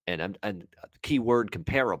 And key word,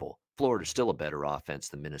 comparable. Florida's still a better offense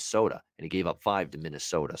than Minnesota, and he gave up 5 to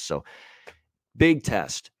Minnesota. So big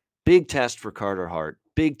test for Carter Hart,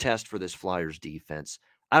 big test for this Flyers defense.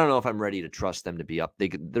 I don't know if I'm ready to trust them to be up.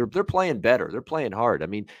 They're playing better. They're playing hard. I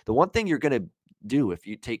mean, the one thing you're going to do if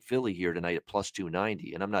you take Philly here tonight at plus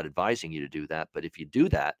 290, and I'm not advising you to do that, but if you do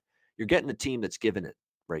that, you're getting a team that's given it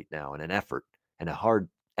right now and an effort and a hard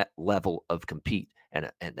level of compete and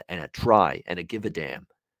a try and a give a damn.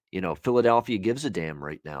 Philadelphia gives a damn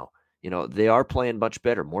right now. They are playing much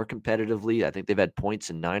better, more competitively. I think they've had points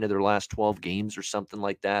in 9 of their last 12 games or something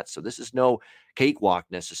like that. So this is no cakewalk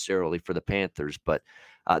necessarily for the Panthers. But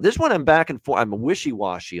this one I'm back and forth. I'm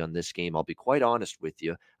wishy-washy on this game. I'll be quite honest with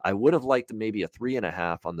you. I would have liked maybe a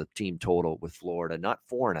 3.5 on the team total with Florida, not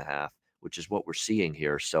 4.5, which is what we're seeing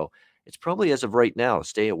here. So it's probably, as of right now,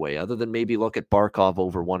 stay away, other than maybe look at Barkov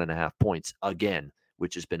over 1.5 points again,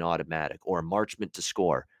 which has been automatic, or Marchment to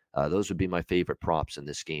score. Those would be my favorite props in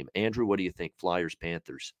this game. Andrew, what do you think? Flyers,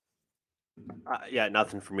 Panthers? Yeah,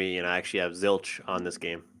 nothing for me. And I actually have Zilch on this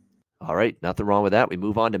game. All right, nothing wrong with that. We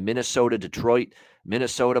move on to Minnesota, Detroit.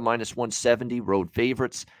 Minnesota minus 170, road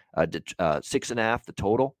favorites, 6.5 the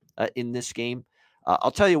total in this game.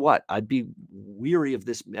 I'll tell you what, I'd be weary of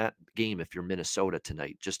this game if you're Minnesota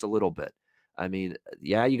tonight, just a little bit. I mean,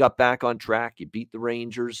 yeah, you got back on track. You beat the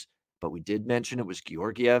Rangers. But we did mention it was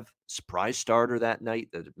Georgiev, surprise starter that night,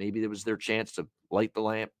 that maybe it was their chance to light the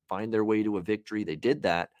lamp, find their way to a victory. They did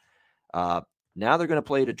that. Now they're going to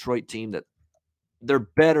play a Detroit team that they're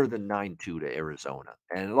better than 9-2 to Arizona.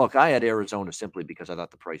 And look, I had Arizona simply because I thought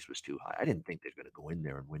the price was too high. I didn't think they're going to go in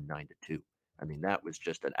there and win 9-2. I mean, that was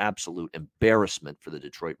just an absolute embarrassment for the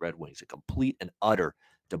Detroit Red Wings, a complete and utter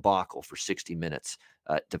debacle for 60 minutes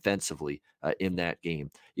defensively in that game.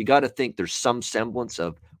 You got to think there's some semblance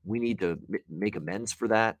of we need to make amends for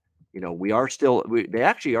that. They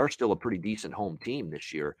actually are still a pretty decent home team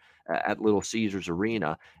this year at Little Caesars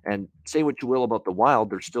Arena. And say what you will about the Wild,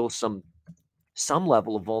 there's still some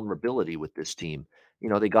level of vulnerability with this team.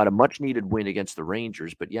 They got a much needed win against the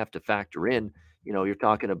Rangers, but you have to factor in, you're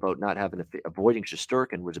talking about not having avoiding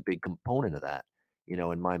Shesterkin was a big component of that.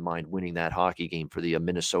 In my mind, winning that hockey game for the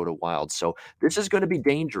Minnesota Wild. So this is going to be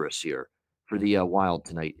dangerous here for the Wild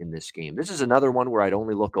tonight in this game. This is another one where I'd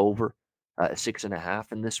only look over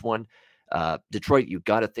 6.5 in this one. Detroit, you've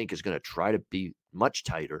got to think, is going to try to be much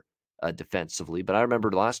tighter defensively. But I remember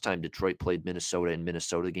the last time Detroit played Minnesota in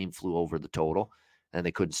Minnesota, the game flew over the total and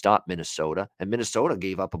they couldn't stop Minnesota. And Minnesota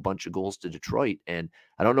gave up a bunch of goals to Detroit. And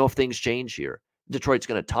I don't know if things change here. Detroit's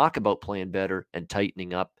going to talk about playing better and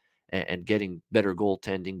tightening up and getting better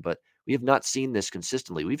goaltending, but we have not seen this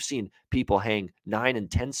consistently. We've seen people hang 9 and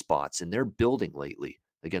 10 spots in their building lately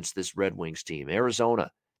against this Red Wings team. Arizona,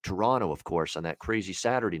 Toronto, of course, on that crazy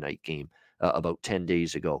Saturday night game about 10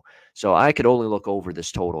 days ago. So I could only look over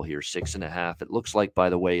this total here, 6.5. It looks like, by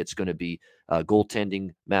the way, it's going to be a goaltending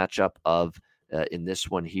matchup of, in this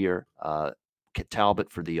one here,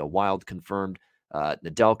 Talbot for the Wild confirmed.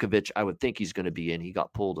 Nedeljkovic, I would think he's going to be in. He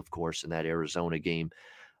got pulled, of course, in that Arizona game.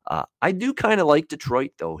 I do kind of like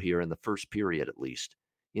Detroit, though, here in the first period, at least.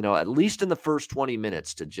 At least in the first 20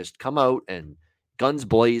 minutes to just come out and guns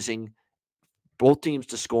blazing, both teams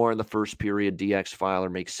to score in the first period. DX Filer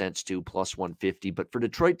makes sense too, plus 150. But for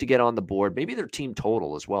Detroit to get on the board, maybe their team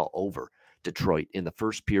total as well over Detroit in the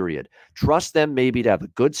first period. Trust them maybe to have a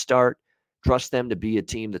good start. Trust them to be a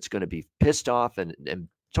team that's going to be pissed off and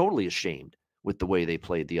totally ashamed with the way they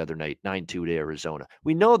played the other night, 9-2 to Arizona.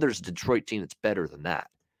 We know there's a Detroit team that's better than that.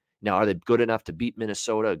 Now, are they good enough to beat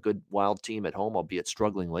Minnesota, a good Wild team at home, albeit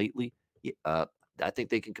struggling lately? I think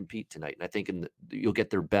they can compete tonight, and I think you'll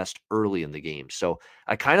get their best early in the game. So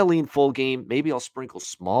I kind of lean full game. Maybe I'll sprinkle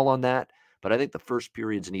small on that, but I think the first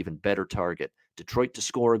period's an even better target. Detroit to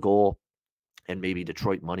score a goal, and maybe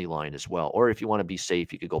Detroit money line as well. Or if you want to be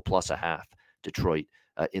safe, you could go plus a half Detroit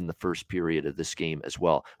in the first period of this game as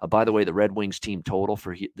well. By the way, the Red Wings team total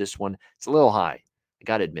for this one, it's a little high. I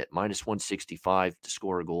got to admit, minus 165 to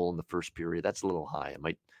score a goal in the first period. That's a little high.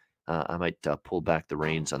 I might pull back the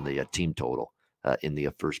reins on the team total in the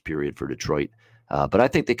first period for Detroit. But I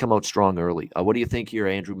think they come out strong early. What do you think here,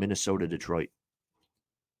 Andrew? Minnesota, Detroit.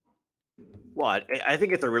 Well, I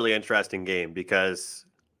think it's a really interesting game because,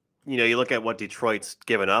 you look at what Detroit's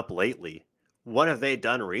given up lately. What have they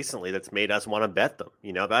done recently that's made us want to bet them?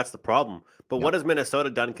 That's the problem. But What has Minnesota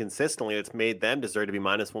done consistently that's made them deserve to be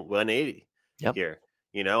minus 180 here?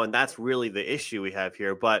 And that's really the issue we have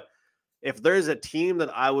here. But if there's a team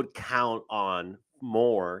that I would count on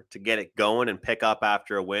more to get it going and pick up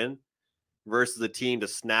after a win versus a team to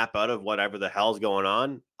snap out of whatever the hell's going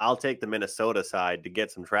on, I'll take the Minnesota side to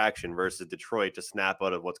get some traction versus Detroit to snap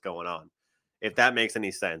out of what's going on. If that makes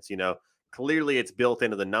any sense, clearly it's built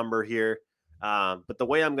into the number here. But the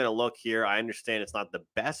way I'm going to look here, I understand it's not the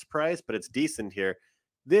best price, but it's decent here.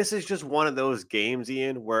 This is just one of those games,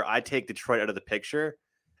 Ian, where I take Detroit out of the picture.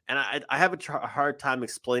 And I have a hard time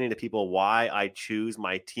explaining to people why I choose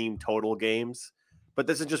my team total games. But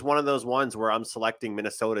this is just one of those ones where I'm selecting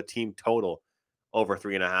Minnesota team total over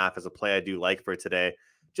 3.5 as a play I do like for today.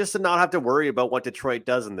 Just to not have to worry about what Detroit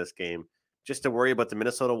does in this game. Just to worry about the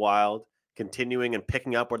Minnesota Wild continuing and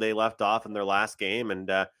picking up where they left off in their last game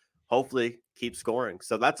and hopefully keep scoring.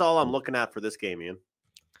 So that's all I'm looking at for this game, Ian.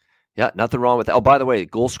 Yeah, nothing wrong with that. Oh, by the way,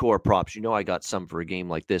 goal scorer props. I got some for a game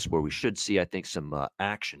like this where we should see, I think, some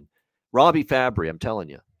action. Robbie Fabry, I'm telling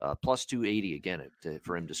you, plus 280 again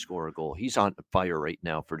for him to score a goal. He's on fire right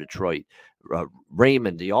now for Detroit.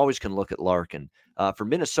 Raymond, you always can look at Larkin. For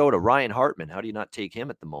Minnesota, Ryan Hartman, how do you not take him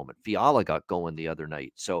at the moment? Fiala got going the other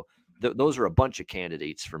night. So those are a bunch of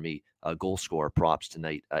candidates for me, goal scorer props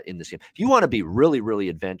tonight in this game. If you want to be really, really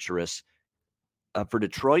adventurous, for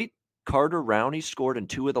Detroit, Carter Rowney scored in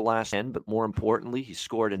 2 of the last 10, but more importantly, he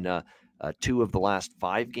scored in 2 of the last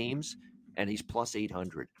 5 games, and he's plus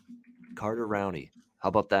 800. Carter Rowney. How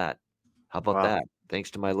about that? That? Thanks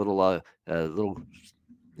to my little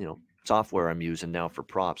software I'm using now for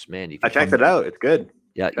props, man. I checked it out. It's good.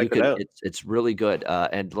 Yeah, you can. It's really good.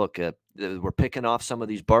 And look, we're picking off some of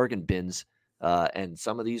these bargain bins, and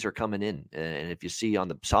some of these are coming in. And if you saw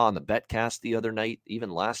on the BetCast the other night, even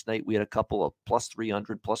last night, we had a couple of plus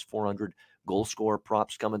 300, plus 400 goal scorer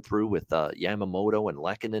props coming through with Yamamoto and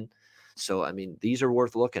Lehkonen. So, I mean, these are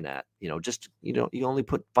worth looking at. You only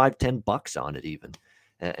put $5-10 on it even.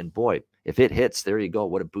 And boy, if it hits, there you go.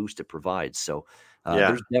 What a boost it provides. So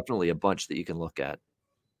there's definitely a bunch that you can look at.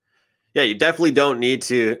 Yeah, you definitely don't need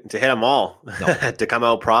to hit them all to come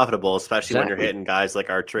out profitable, especially when you're hitting guys like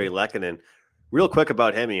Artturi Lehkonen. Real quick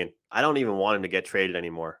about him, Ian, I don't even want him to get traded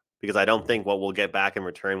anymore because I don't think what we'll get back in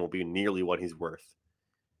return will be nearly what he's worth.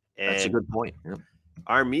 And that's a good point. Yeah.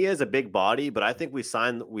 Armia is a big body, but I think we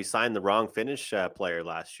signed the wrong Finnish player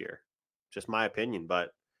last year. Just my opinion,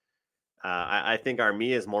 but I think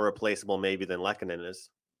Armia is more replaceable maybe than Lehkonen is.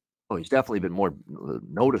 Oh, he's definitely been more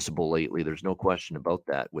noticeable lately. There's no question about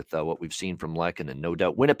that with what we've seen from Lehkonen, no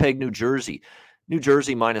doubt. Winnipeg, New Jersey. New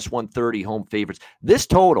Jersey minus 130 home favorites. This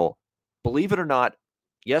total, believe it or not,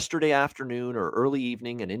 yesterday afternoon or early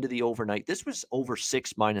evening and into the overnight, this was over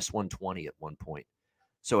 6 minus 120 at one point.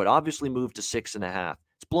 So it obviously moved to 6.5.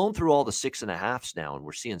 It's blown through all the 6.5s now, and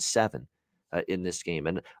we're seeing 7 in this game.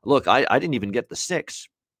 And look, I didn't even get the 6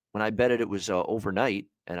 when I bet it was overnight,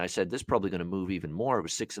 and I said this is probably going to move even more. It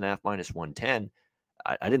was 6.5 minus 110.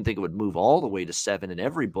 I didn't think it would move all the way to 7 in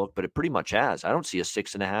every book, but it pretty much has. I don't see a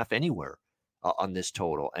 6.5 anywhere on this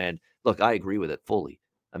total. And look, I agree with it fully.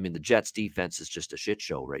 I mean, the Jets defense is just a shit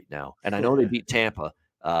show right now. And I know they beat Tampa,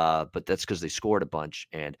 but that's because they scored a bunch.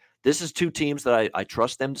 And this is two teams that I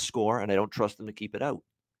trust them to score, and I don't trust them to keep it out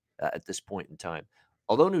at this point in time.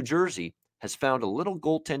 Although New Jersey has found a little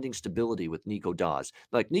goaltending stability with Nico Daws.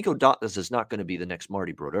 Like, Nico Daws is not going to be the next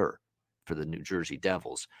Marty Brodeur for the New Jersey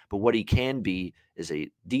Devils, but what he can be is a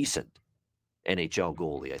decent NHL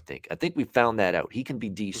goalie, I think. I think we found that out. He can be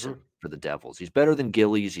decent for the Devils. He's better than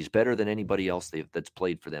Gillies. He's better than anybody else that's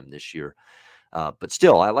played for them this year. But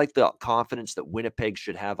still, I like the confidence that Winnipeg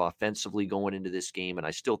should have offensively going into this game, and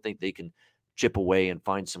I still think they can chip away and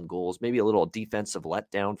find some goals. Maybe a little defensive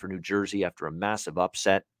letdown for New Jersey after a massive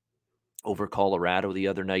upset over Colorado the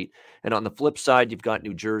other night. And on the flip side, you've got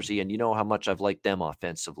New Jersey, and you know how much I've liked them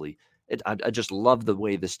offensively. I just love the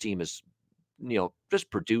way this team is,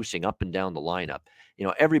 just producing up and down the lineup.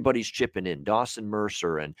 Everybody's chipping in. Dawson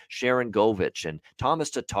Mercer and Sharon Govich, and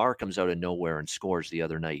Thomas Tatar comes out of nowhere and scores the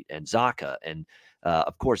other night, and Zacha, and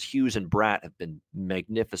of course Hughes and Bratt have been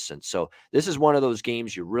magnificent. So this is one of those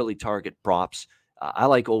games you really target props. I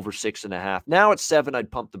like over 6.5. Now at 7,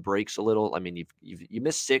 I'd pump the brakes a little. I mean, you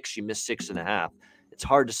miss 6, you miss 6.5. It's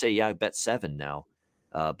hard to say, yeah, I bet 7 now,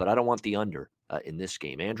 but I don't want the under in this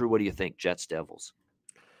game. Andrew, what do you think? Jets, Devils.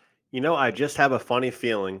 I just have a funny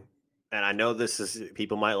feeling, and I know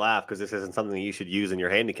people might laugh because this isn't something you should use in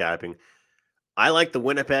your handicapping. I like the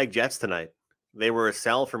Winnipeg Jets tonight. They were a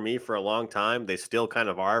sell for me for a long time. They still kind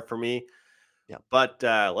of are for me. Yeah. But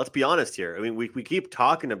let's be honest here. I mean, we keep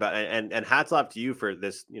talking about, and hats off to you for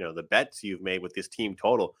this, the bets you've made with this team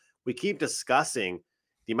total. We keep discussing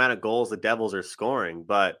the amount of goals the Devils are scoring,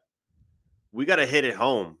 but we got to hit it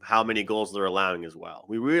home how many goals they're allowing as well.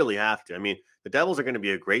 We really have to. I mean, the Devils are going to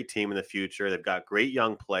be a great team in the future. They've got great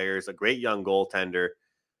young players, a great young goaltender.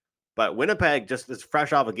 But Winnipeg just is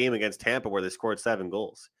fresh off a game against Tampa where they scored 7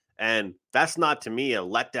 goals. And that's not, to me, a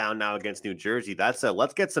letdown now against New Jersey. That's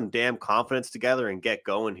let's get some damn confidence together and get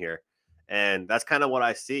going here. And that's kind of what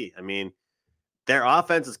I see. I mean, their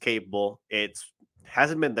offense is capable. It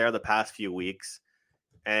hasn't been there the past few weeks.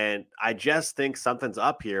 And I just think something's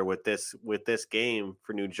up here with this game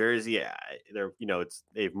for New Jersey.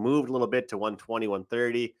 They've moved a little bit to 120,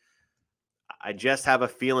 130. I just have a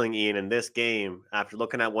feeling, Ian, in this game, after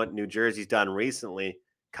looking at what New Jersey's done recently,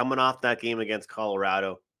 coming off that game against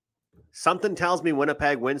Colorado, something tells me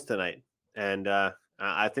Winnipeg wins tonight. And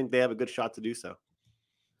I think they have a good shot to do so.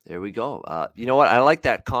 There we go. You know what? I like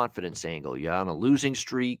that confidence angle. You're on a losing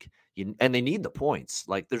streak. And they need the points.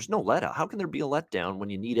 Like, there's no letdown. How can there be a letdown when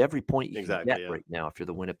you need every point you can get right now if you're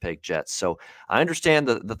the Winnipeg Jets? So I understand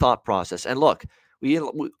the thought process. And look,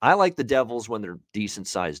 I like the Devils when they're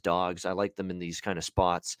decent-sized dogs. I like them in these kind of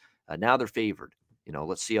spots. Now they're favored.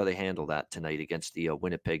 Let's see how they handle that tonight against the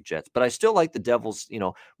Winnipeg Jets. But I still like the Devils,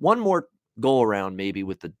 one more go around maybe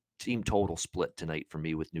with the team total split tonight for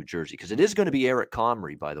me with New Jersey, because it is going to be Eric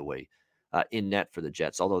Comrie, by the way, in net for the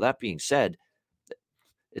Jets. Although that being said,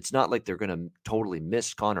 it's not like they're going to totally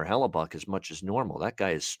miss Connor Hellebuck as much as normal. That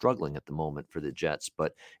guy is struggling at the moment for the Jets,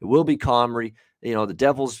 but it will be Comrie. The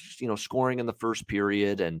Devils, scoring in the first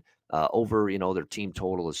period and over, their team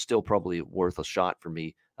total is still probably worth a shot for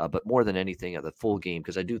me. But more than anything at the full game,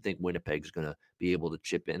 because I do think Winnipeg's going to be able to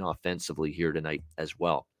chip in offensively here tonight as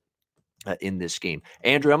well in this game.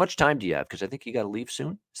 Andrew, how much time do you have? Because I think you got to leave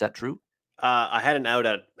soon. Is that true? I had an out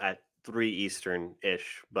at 3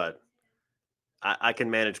 Eastern-ish, but I can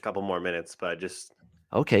manage a couple more minutes, but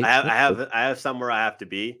okay. I have somewhere I have to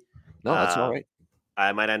be. No, that's all right.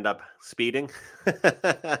 I might end up speeding.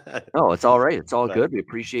 No, it's all right. It's all good. We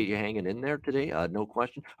appreciate you hanging in there today. No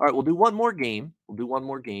question. All right, we'll do one more game.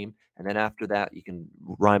 And then after that, you can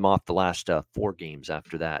rhyme off the last 4 games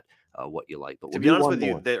after that, what you like. But to be honest with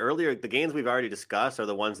you, the games we've already discussed are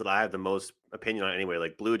the ones that I have the most opinion on anyway.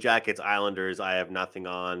 Like Blue Jackets, Islanders, I have nothing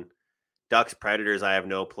on. Ducks, Predators, I have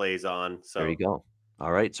no plays on. So there you go.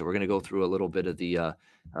 All right, so we're going to go through a little bit of the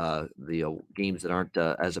games that aren't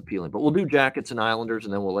as appealing, but we'll do Jackets and Islanders,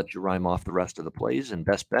 and then we'll let you rhyme off the rest of the plays and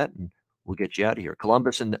best bet, and we'll get you out of here.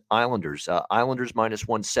 Columbus and Islanders. Islanders minus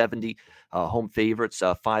 170, home favorites,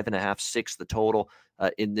 5.5, 6 the total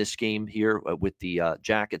in this game here with the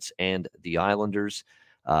Jackets and the Islanders.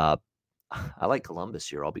 I like Columbus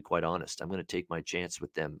here. I'll be quite honest. I'm going to take my chance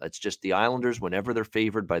with them. It's just the Islanders, whenever they're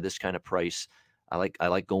favored by this kind of price, I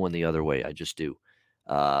like going the other way. I just do.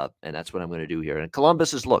 And that's what I'm going to do here. And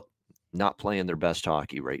Columbus is, look, not playing their best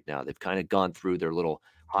hockey right now. They've kind of gone through their little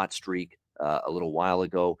hot streak a little while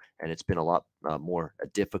ago, and it's been a lot more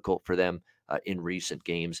difficult for them in recent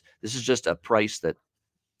games. This is just a price that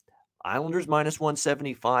Islanders minus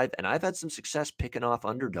 175, and I've had some success picking off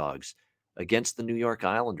underdogs against the New York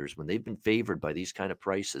Islanders when they've been favored by these kind of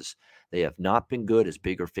prices. They have not been good as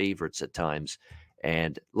bigger favorites at times.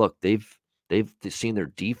 And look, they've seen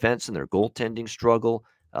their defense and their goaltending struggle.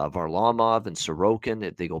 Varlamov and Sorokin,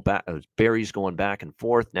 if they go back, Barry's going back and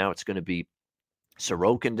forth. Now it's going to be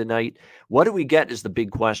Sorokin tonight. What do we get is the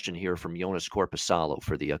big question here from Jonas Korpisalo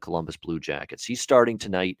for the Columbus Blue Jackets. He's starting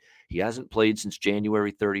tonight. He hasn't played since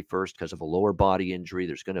January 31st because of a lower body injury.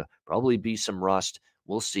 There's going to probably be some rust.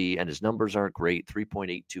 We'll see. And his numbers aren't great.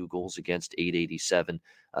 3.82 goals against, 887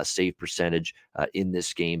 save percentage in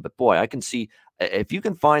this game. But boy, I can see if you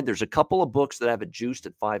can find, there's a couple of books that have it juiced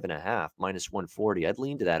at 5.5, minus 140. I'd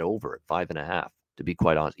lean to that over at 5.5, to be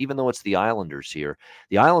quite honest, even though it's the Islanders here.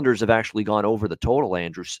 The Islanders have actually gone over the total,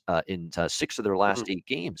 Andrew, in 6 of their last 8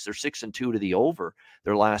 games. They're 6-2 to the over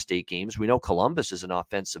their last 8 games. We know Columbus is an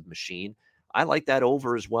offensive machine. I like that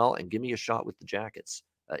over as well. And give me a shot with the Jackets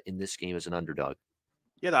in this game as an underdog.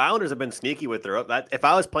 Yeah, the Islanders have been sneaky with their that. If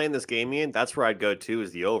I was playing this game, Ian, that's where I'd go to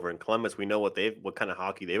is the over. In Columbus, we know what kind of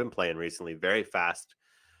hockey they've been playing recently, very fast,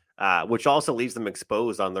 which also leaves them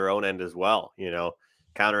exposed on their own end as well.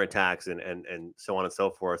 Counterattacks and so on and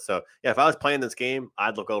so forth. So yeah, if I was playing this game,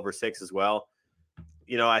 I'd look over 6 as well.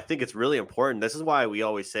 I think it's really important. This is why we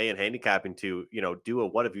always say in handicapping to do a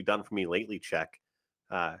 "what have you done for me lately" check.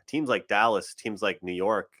 Teams like Dallas, teams like New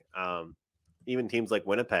York, even teams like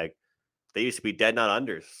Winnipeg. They used to be dead, not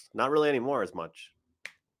unders. Not really anymore as much.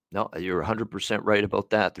 No, you're 100% right about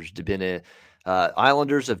that. There's been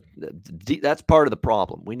Islanders have that's part of the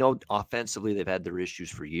problem. We know offensively they've had their issues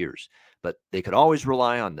for years, but they could always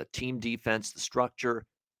rely on the team defense, the structure,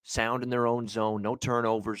 sound in their own zone, no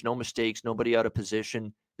turnovers, no mistakes, nobody out of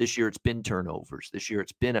position. This year it's been turnovers. This year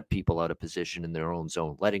it's been at people out of position in their own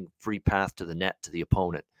zone, letting free path to the net to the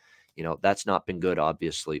opponent. That's not been good,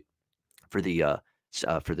 obviously, for the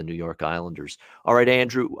New York Islanders. All right,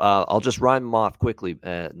 Andrew, I'll just rhyme them off quickly.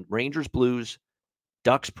 Rangers, Blues,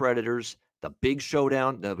 Ducks, Predators, the big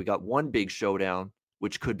showdown. We got one big showdown,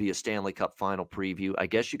 which could be a Stanley Cup final preview. I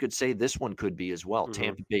guess you could say this one could be as well. Mm-hmm.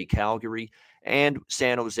 Tampa Bay, Calgary, and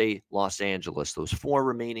San Jose, Los Angeles. Those 4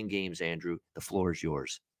 remaining games, Andrew, the floor is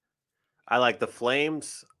yours. I like the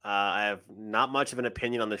Flames. I have not much of an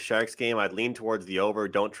opinion on the Sharks game. I'd lean towards the over.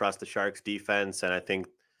 Don't trust the Sharks defense, and I think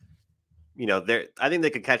I think they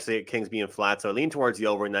could catch the Kings being flat, so I lean towards the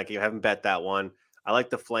over in that game. I haven't bet that one. I like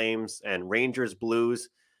the Flames and Rangers Blues.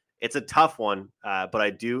 It's a tough one, but I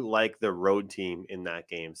do like the road team in that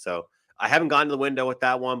game. So I haven't gone to the window with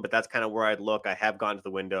that one, but that's kind of where I'd look. I have gone to the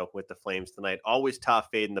window with the Flames tonight. Always tough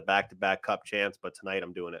fading the back-to-back Cup champs, but tonight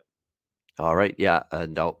I'm doing it. All right, yeah,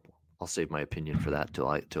 and I'll save my opinion for that till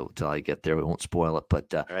I get there. We won't spoil it,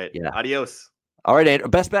 but all right, yeah. Adios. All right, Andrew,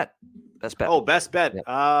 best bet. Oh, best bet.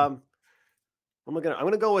 Yeah. I'm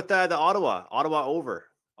gonna go with the Ottawa over.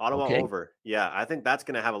 Okay. Over. Yeah, I think that's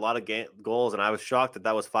gonna have a lot of goals, and I was shocked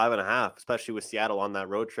that was 5.5, especially with Seattle on that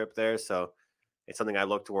road trip there. So it's something I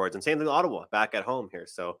look towards. And same thing with Ottawa back at home here.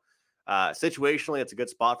 So situationally, it's a good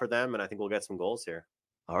spot for them, and I think we'll get some goals here.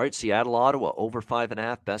 All right, Seattle, Ottawa over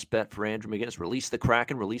 5.5. Best bet for Andrew McGinnis. Release the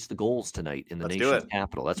Kraken, release the goals tonight in the nation's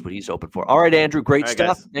capital. That's what he's hoping for. All right, Andrew, great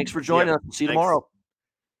stuff. Guys. Thanks for joining us. See you tomorrow.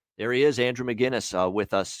 There he is, Andrew McGinnis,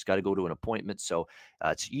 with us. He's got to go to an appointment. So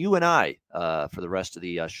it's you and I for the rest of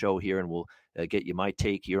the show here, and we'll get you my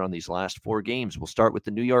take here on these last 4 games. We'll start with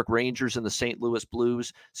the New York Rangers and the St. Louis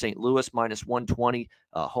Blues. St. Louis minus 120,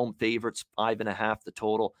 home favorites, 5.5 the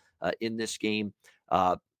total in this game.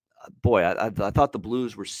 Boy, I thought the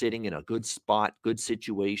Blues were sitting in a good spot, good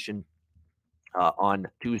situation on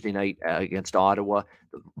Tuesday night against Ottawa.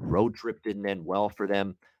 The road trip didn't end well for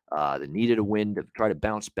them. They needed a win to try to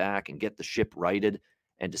bounce back and get the ship righted.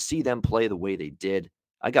 And to see them play the way they did,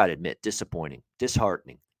 I got to admit, disappointing,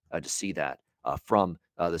 disheartening to see that from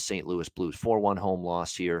the St. Louis Blues. 4-1 home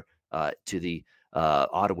loss here to the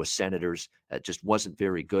Ottawa Senators. It just wasn't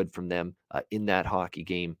very good from them in that hockey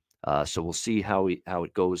game. So we'll see how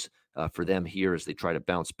it goes for them here as they try to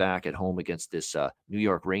bounce back at home against this New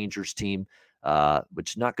York Rangers team.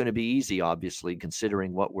 which is not going to be easy, obviously,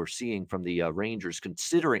 considering what we're seeing from the Rangers,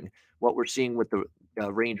 considering what we're seeing with the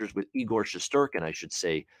Rangers with Igor Shesterkin, I should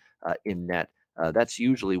say, in net. That's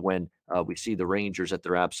usually when we see the Rangers at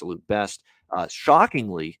their absolute best.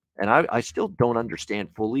 Shockingly, and I still don't understand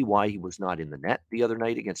fully why he was not in the net the other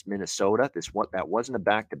night against Minnesota. That wasn't a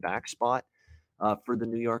back-to-back spot for the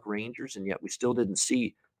New York Rangers, and yet we still didn't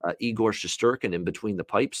see Igor Shesterkin in between the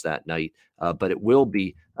pipes that night. But it will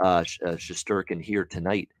be Shesterkin here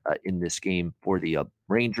tonight in this game for the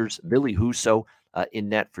Rangers. Ville Husso in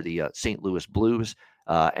net for the St. Louis Blues.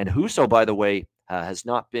 And Husso, by the way, has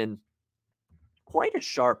not been quite as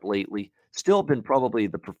sharp lately. Still been probably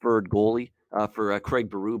the preferred goalie for Craig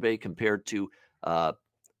Berube compared to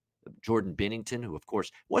Jordan Binnington, who, of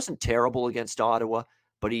course, wasn't terrible against Ottawa,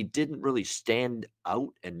 but he didn't really stand out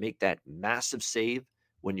and make that massive save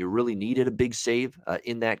when you really needed a big save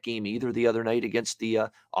in that game either the other night against the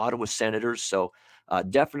Ottawa Senators. So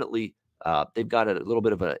definitely they've got a little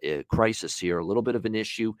bit of a crisis here, a little bit of an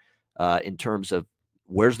issue in terms of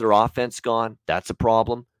where's their offense gone. That's a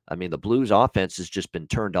problem. I mean, the Blues offense has just been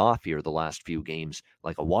turned off here the last few games,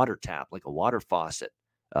 like a water tap, like a water faucet.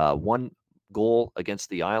 1 goal against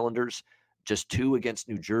the Islanders, just 2 against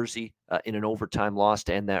New Jersey in an overtime loss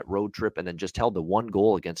to end that road trip, and then just held the 1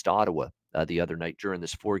 goal against Ottawa the other night during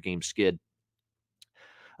this 4-game skid.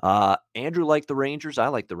 Andrew liked the Rangers. I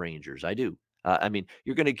like the Rangers. I do. I mean,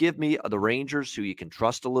 you're going to give me the Rangers who you can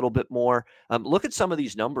trust a little bit more. Look at some of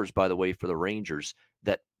these numbers, by the way, for the Rangers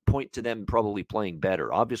that point to them probably playing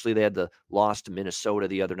better. Obviously, they had the loss to Minnesota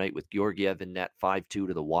the other night with Georgiev in net 5-2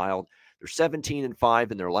 to the Wild. They're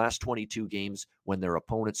 17-5 in their last 22 games when their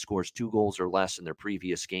opponent scores 2 goals or less in their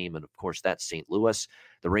previous game. And of course, that's St. Louis.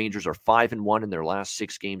 The Rangers are 5-1 in their last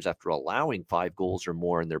 6 games after allowing 5 goals or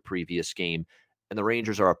more in their previous game. And the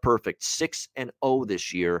Rangers are a perfect 6-0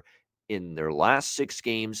 this year in their last 6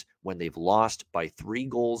 games when they've lost by 3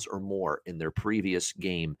 goals or more in their previous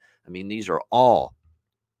game. I mean, these are all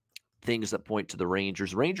things that point to the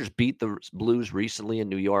Rangers. Rangers beat the Blues recently in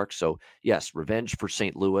New York. So yes, revenge for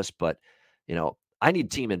St. Louis, but I need a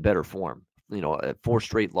team in better form. 4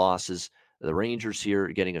 straight losses. The Rangers here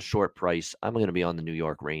getting a short price. I'm going to be on the New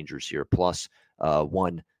York Rangers here. Plus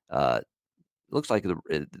 1. Looks like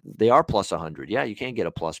they are plus 100. Yeah, you can get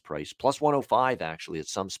a plus price. Plus 105 actually at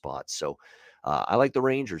some spots. So I like the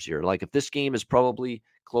Rangers here. Like if this game is probably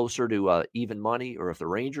closer to even money, or if the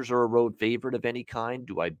Rangers are a road favorite of any kind,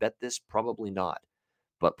 do I bet this? Probably not.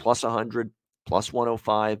 But plus 100, plus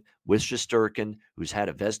 105 with Shesterkin, who's had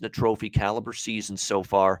a Vezina Trophy caliber season so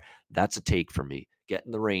far, that's a take for me.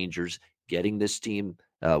 Getting the Rangers, getting this team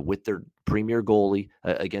with their premier goalie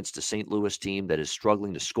against a St. Louis team that is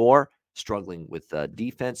struggling to score, struggling with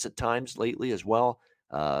defense at times lately as well,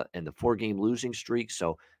 and the 4-game losing streak.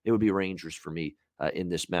 So it would be Rangers for me in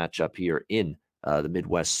this matchup here in the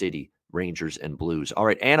Midwest City, Rangers and Blues. All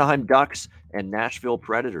right, Anaheim Ducks and Nashville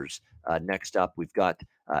Predators. Next up, we've got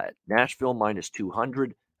Nashville minus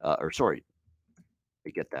 200.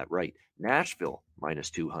 Get that right. Nashville minus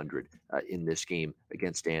 200 in this game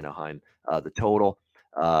against Anaheim. The total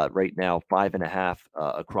right now 5.5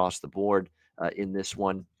 across the board in this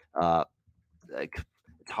one.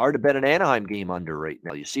 It's hard to bet an Anaheim game under right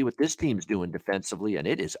now. You see what this team's doing defensively, and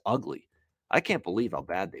it is ugly. I can't believe how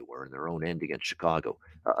bad they were in their own end against Chicago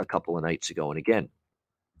a couple of nights ago. And again,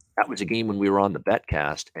 that was a game when we were on the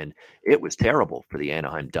BetCast, and it was terrible for the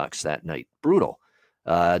Anaheim Ducks that night. Brutal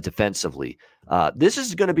defensively. This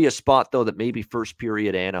is going to be a spot, though, that maybe first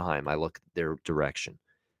period Anaheim, I look their direction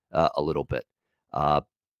a little bit.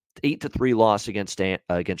 8-3 loss against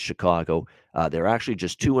Chicago. They're actually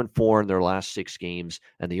just 2-4 in their last 6 games,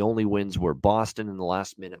 and the only wins were Boston in the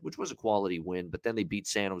last minute, which was a quality win, but then they beat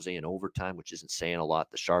San Jose in overtime, which isn't saying a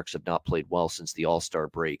lot. The Sharks have not played well since the All-Star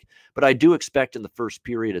break, but I do expect in the first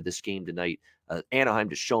period of this game tonight, Anaheim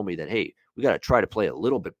to show me that, hey, we got to try to play a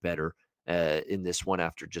little bit better in this one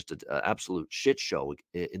after just an absolute shit show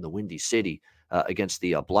in the Windy City against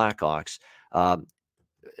the Blackhawks.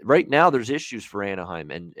 Right now, there's issues for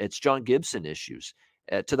Anaheim, and it's John Gibson issues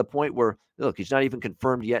to the point where, look, he's not even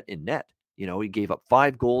confirmed yet in net. He gave up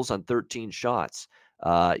 5 goals on 13 shots,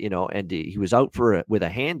 and he was out with a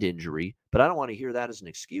hand injury, but I don't want to hear that as an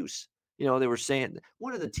excuse. They were saying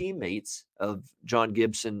one of the teammates of John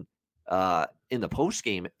Gibson in the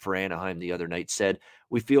postgame for Anaheim the other night said,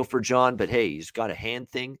 we feel for John, but hey, he's got a hand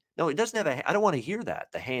thing. No, he doesn't have I don't want to hear that,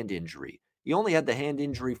 the hand injury. You only had the hand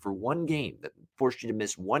injury for 1 game that forced you to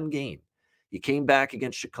miss 1 game. You came back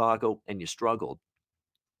against Chicago and you struggled.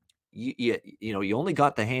 You only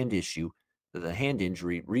got the hand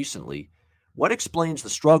injury recently. What explains the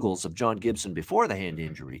struggles of John Gibson before the hand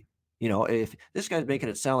injury? If this guy's making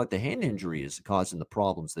it sound like the hand injury is causing the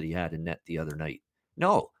problems that he had in net the other night.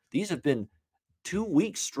 No, these have been 2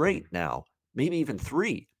 weeks straight now, maybe even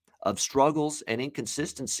 3, of struggles and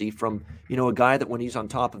inconsistency from, a guy that when he's on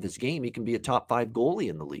top of his game, he can be a top 5 goalie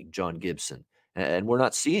in the league, John Gibson. And we're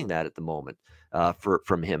not seeing that at the moment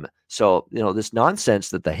from him. So, this nonsense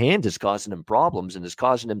that the hand is causing him problems and is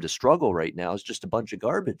causing him to struggle right now is just a bunch of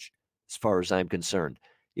garbage as far as I'm concerned.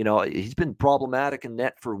 He's been problematic in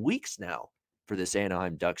net for weeks now for this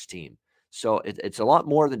Anaheim Ducks team. So it's a lot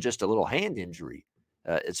more than just a little hand injury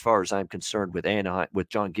as far as I'm concerned with Anaheim, with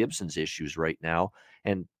John Gibson's issues right now.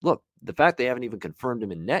 And look, the fact they haven't even confirmed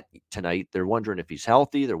him in net tonight, they're wondering if he's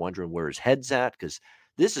healthy. They're wondering where his head's at, because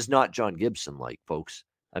this is not John Gibson like, folks.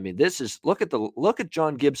 I mean, look at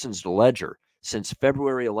John Gibson's ledger since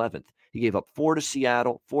February 11th. He gave up 4 to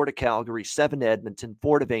Seattle, 4 to Calgary, 7 to Edmonton,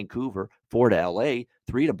 4 to Vancouver, 4 to LA,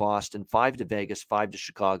 3 to Boston, 5 to Vegas, 5 to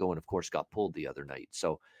Chicago, and of course got pulled the other night.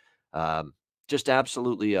 So just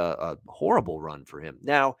absolutely a horrible run for him.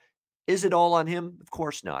 Now, is it all on him? Of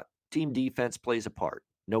course not. Team defense plays a part,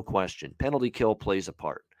 no question. Penalty kill plays a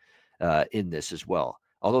part in this as well.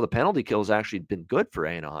 Although the penalty kill has actually been good for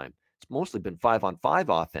Anaheim. It's mostly been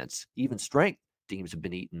 5-on-5 offense. Even strength teams have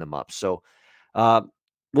been eating them up. So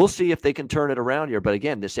we'll see if they can turn it around here. But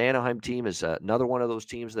again, this Anaheim team is another one of those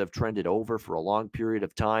teams that have trended over for a long period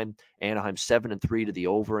of time. Anaheim 7-3 to the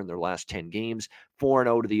over in their last 10 games,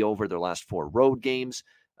 4-0 to the over their last 4 road games,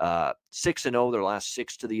 6-0 their last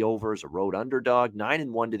 6 to the over as a road underdog,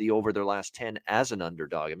 9-1 to the over their last 10 as an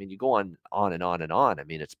underdog. I mean, you go on and on and on. I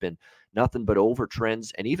mean, it's been nothing but over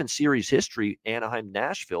trends, and even series history.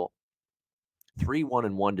 Anaheim-Nashville,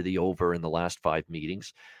 3-1-1 to the over in the last 5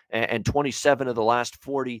 meetings, and 27 of the last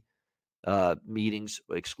 40 meetings,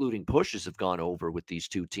 excluding pushes, have gone over with these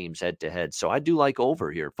two teams head to head. So I do like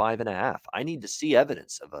over here, 5.5. I need to see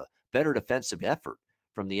evidence of a better defensive effort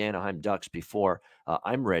from the Anaheim Ducks before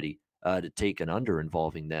I'm ready to take an under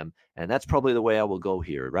involving them. And that's probably the way I will go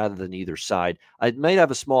here rather than either side. I might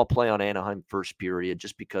have a small play on Anaheim first period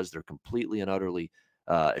just because they're completely and utterly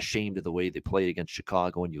ashamed of the way they played against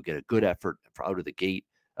Chicago, and you'll get a good effort out of the gate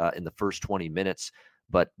in the first 20 minutes.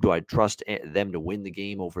 But do I trust them to win the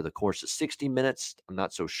game over the course of 60 minutes? I'm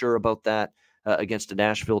not so sure about that against a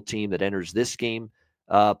Nashville team that enters this game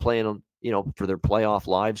playing, for their playoff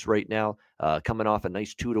lives right now, coming off a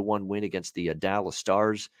nice 2-1 win against the Dallas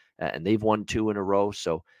Stars, and they've won 2 in a row.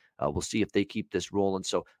 So we'll see if they keep this rolling.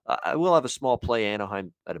 So I will have a small play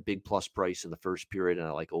Anaheim at a big plus price in the first period, and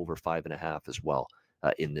I like over 5.5 as well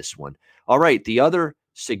in this one. All right, the other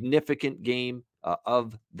significant game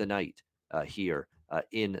of the night here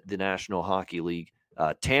in the National Hockey League,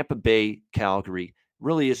 Tampa Bay, Calgary,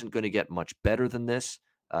 really isn't going to get much better than this.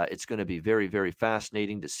 It's going to be very, very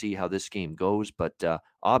fascinating to see how this game goes, but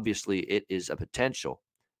obviously it is a potential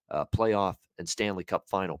playoff and Stanley Cup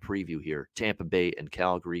final preview here. Tampa Bay and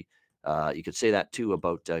Calgary. You could say that too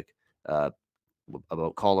about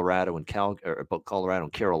Colorado and about Colorado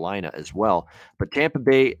and Carolina as well. But Tampa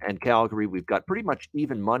Bay and Calgary, we've got pretty much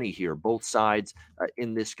even money here, both sides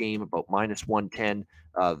in this game, about -110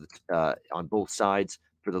 on both sides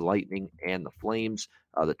for the Lightning and the Flames.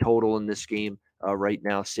 The total in this game right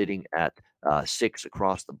now sitting at 6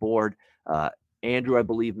 across the board. Andrew, I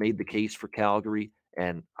believe, made the case for Calgary,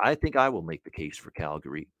 and I think I will make the case for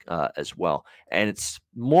Calgary as well. And it's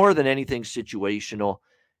more than anything situational.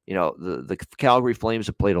 The Calgary Flames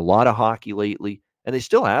have played a lot of hockey lately, and they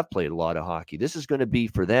still have played a lot of hockey. This is going to be,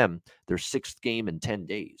 for them, their 6th game in 10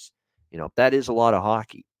 days. That is a lot of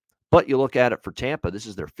hockey. But you look at it for Tampa, this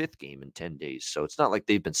is their 5th game in 10 days. So it's not like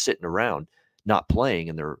they've been sitting around not playing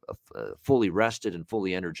and they're fully rested and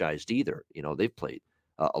fully energized either. They've played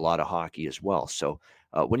a lot of hockey as well. So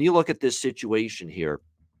when you look at this situation here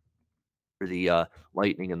for the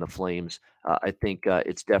Lightning and the Flames, I think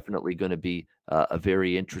it's definitely going to be a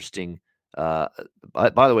very interesting. By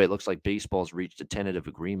the way, it looks like baseball's reached a tentative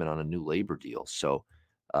agreement on a new labor deal. So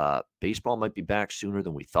baseball might be back sooner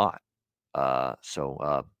than we thought.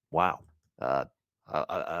 Wow.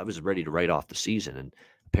 I was ready to write off the season, and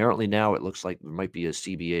apparently now it looks like there might be a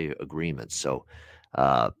CBA agreement. So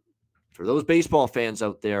for those baseball fans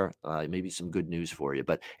out there, maybe some good news for you.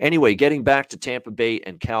 But anyway, getting back to Tampa Bay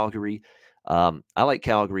and Calgary, I like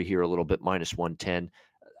Calgary here a little bit, -110.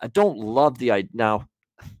 I don't love the idea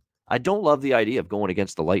of going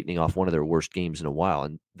against the Lightning off one of their worst games in a while,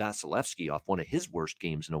 and Vasilevsky off one of his worst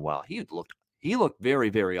games in a while. He looked very,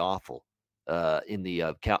 very awful in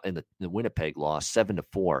the Winnipeg loss,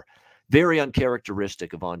 7-4. Very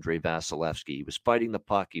uncharacteristic of Andrei Vasilevsky. He was fighting the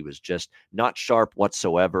puck. He was just not sharp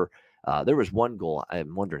whatsoever. There was one goal.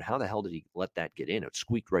 I'm wondering how the hell did he let that get in? It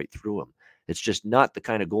squeaked right through him. It's just not the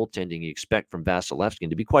kind of goaltending you expect from Vasilevsky. And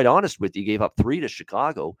to be quite honest with you, he gave up 3 to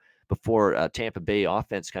Chicago before Tampa Bay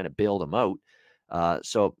offense kind of bailed him out.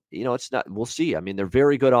 So, it's not, we'll see. I mean, they're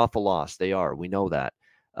very good off a loss. They are. We know that.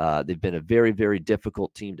 They've been a very, very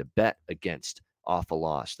difficult team to bet against off a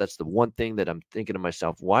loss. That's the one thing that I'm thinking to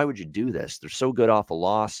myself, why would you do this? They're so good off a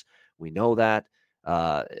loss. We know that,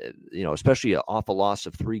 especially off a loss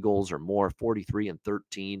of 3 goals or more,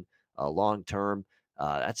 43-13 long term.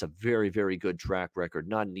 That's a very, very good track record.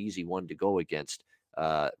 Not an easy one to go against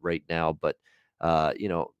right now. But,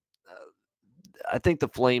 I think the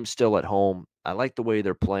Flames still at home. I like the way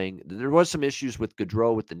they're playing. There was some issues with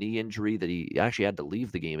Gaudreau with the knee injury that he actually had to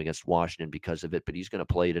leave the game against Washington because of it, but he's going to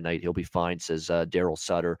play tonight. He'll be fine, says Daryl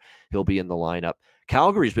Sutter. He'll be in the lineup.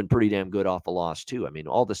 Calgary's been pretty damn good off a loss, too. I mean,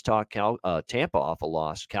 all this talk, Tampa off a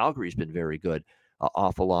loss. Calgary's been very good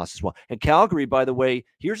off a loss as well. And Calgary, by the way,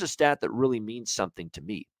 here's a stat that really means something to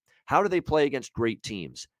me. How do they play against great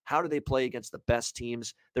teams? How do they play against the best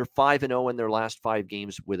teams? They're 5-0 in their last 5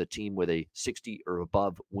 games with a team with a 60 or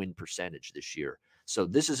above win percentage this year. So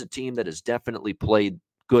this is a team that has definitely played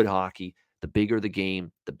good hockey. The bigger the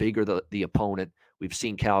game, the bigger the opponent. We've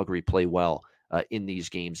seen Calgary play well in these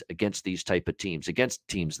games against these type of teams, against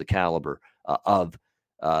teams the caliber of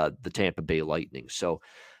the Tampa Bay Lightning. So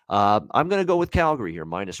I'm going to go with Calgary here,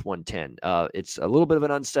 minus 110. It's a little bit of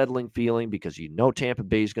an unsettling feeling because Tampa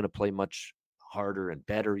Bay is going to play much harder and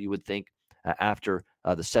better, you would think, after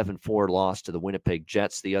the 7-4 loss to the Winnipeg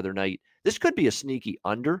Jets the other night. This could be a sneaky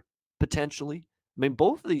under, potentially. I mean,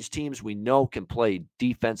 both of these teams we know can play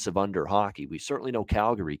defensive under hockey. We certainly know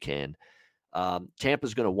Calgary can.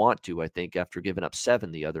 Tampa's going to want to, I think, after giving up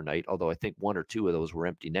 7 the other night, although I think 1 or 2 of those were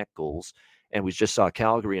empty net goals. And we just saw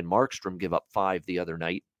Calgary and Markstrom give up 5 the other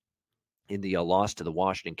night in the loss to the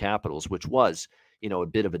Washington Capitals, which was, a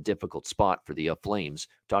bit of a difficult spot for the Flames.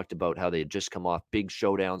 Talked about how they had just come off big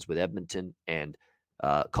showdowns with Edmonton and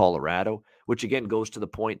Colorado, which again goes to the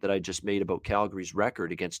point that I just made about Calgary's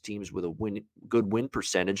record against teams with a good win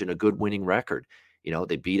percentage and a good winning record.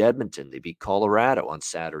 They beat Edmonton, they beat Colorado on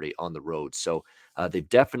Saturday on the road. So they've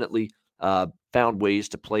definitely found ways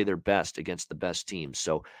to play their best against the best teams.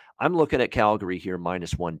 So I'm looking at Calgary here,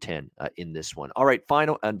 minus 110 in this one. All right,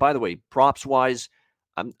 final. And by the way, props-wise,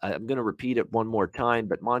 I'm going to repeat it one more time,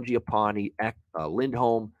 but Mangiapane,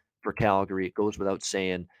 Lindholm for Calgary, it goes without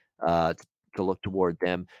saying to look toward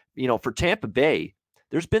them. For Tampa Bay,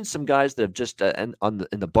 there's been some guys that have just, in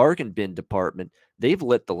the bargain bin department, they've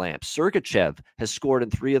lit the lamp. Sergachev has scored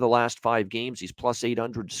in 3 of the last 5 games. He's plus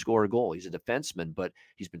 800 to score a goal. He's a defenseman, but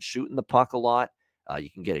he's been shooting the puck a lot. You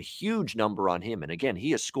can get a huge number on him. And again,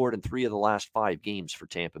 he has scored in 3 of the last 5 games for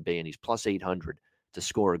Tampa Bay, and he's plus 800 to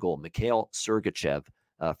score a goal. Mikhail Sergachev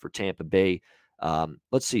for Tampa Bay.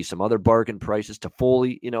 Let's see some other bargain prices.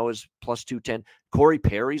 Toffoli, is plus 210. Corey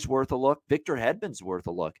Perry's worth a look. Victor Hedman's worth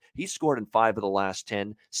a look. He's scored in 5 of the last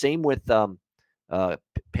 10. Same with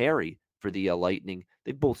Perry for the Lightning.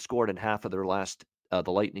 They've both scored in half of their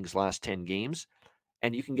the Lightning's last 10 games.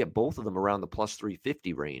 And you can get both of them around the plus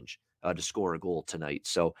 350 range to score a goal tonight.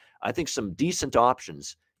 So I think some decent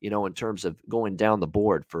options, in terms of going down the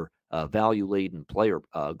board for value-laden player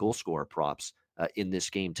goal scorer props in this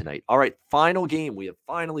game tonight. All right, final game. We have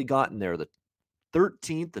finally gotten there, the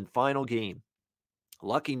 13th and final game.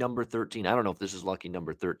 Lucky number 13. I don't know if this is lucky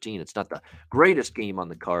number 13. It's not the greatest game on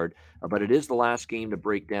the card, but it is the last game to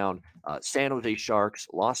break down San Jose Sharks,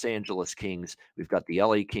 Los Angeles Kings. We've got the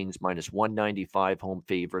LA Kings minus 195 home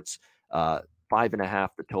favorites, 5.5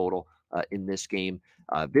 the total in this game.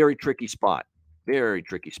 Very tricky spot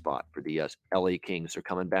for the LA Kings. They're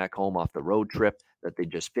coming back home off the road trip that they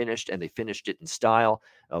just finished, and they finished it in style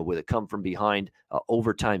with a come-from-behind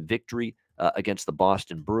overtime victory against the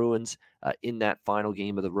Boston Bruins in that final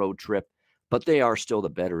game of the road trip. But they are still the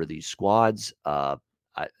better of these squads.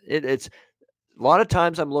 It's a lot of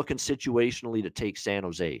times I'm looking situationally to take San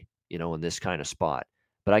Jose, in this kind of spot.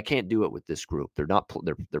 But I can't do it with this group. They're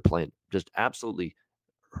playing just absolutely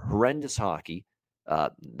horrendous hockey.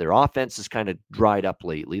 Their offense has kind of dried up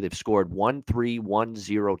lately. They've scored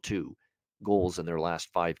 1-3-1-0-2 goals in their last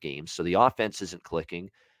 5 games. So the offense isn't clicking.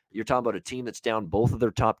 You're talking about a team that's down both of their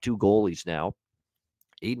top 2 goalies now.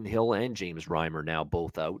 Adin Hill and James Reimer now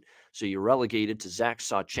both out. So you're relegated to Zach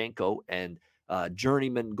Sawchenko and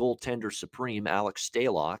journeyman goaltender supreme Alex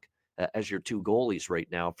Stalock as your 2 goalies right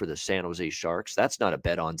now for the San Jose Sharks. That's not a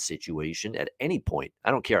bet-on situation at any point. I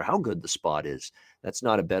don't care how good the spot is. That's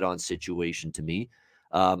not a bet-on situation to me.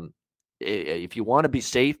 If you want to be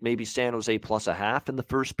safe, maybe San Jose plus a half in the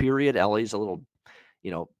first period. LA's a little,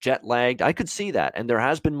 jet lagged. I could see that. And there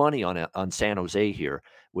has been money on San Jose here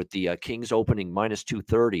with the Kings opening minus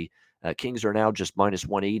 230. Kings are now just minus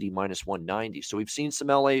 180, minus 190. So we've seen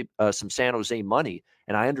some San Jose money,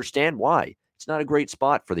 and I understand why. It's not a great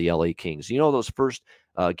spot for the LA Kings. Those first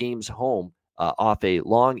games home off a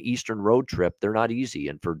long Eastern road trip, they're not easy.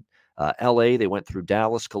 And for LA, they went through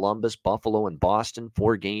Dallas, Columbus, Buffalo, and Boston,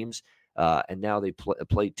 4 games. And now they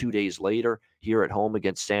played 2 days later here at home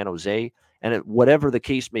against San Jose. And whatever the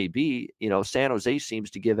case may be, San Jose seems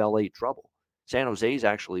to give LA trouble. San Jose's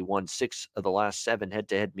actually won 6 of the last 7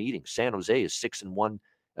 head-to-head meetings. San Jose is 6-1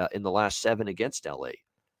 in the last 7 against LA.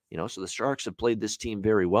 So the Sharks have played this team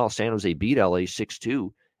very well. San Jose beat LA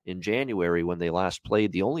 6-2 in January when they last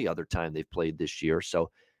played, the only other time they've played this year. So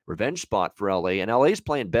revenge spot for LA. And LA's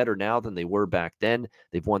playing better now than they were back then.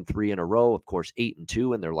 They've won 3 in a row, of course,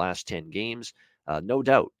 8-2 in their last 10 games. No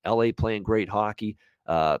doubt, LA playing great hockey.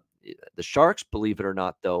 The Sharks, believe it or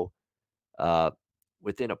not, though,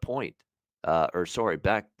 within a point,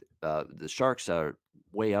 the Sharks are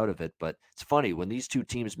way out of it. But it's funny, when these two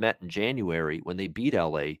teams met in January, when they beat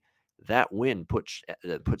LA, that win put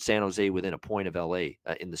San Jose within a point of LA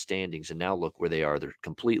in the standings. And now look where they are. They're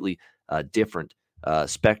completely different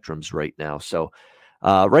spectrums right now. So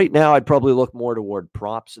right now, I'd probably look more toward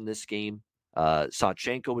props in this game.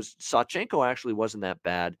 Sawchenko actually wasn't that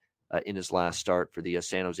bad in his last start for the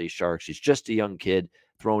San Jose Sharks. He's just a young kid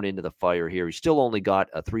thrown into the fire here. He still only got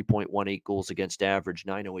a 3.18 goals against average,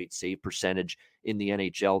 908 save percentage in the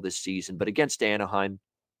NHL this season. But against Anaheim,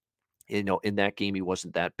 in that game, he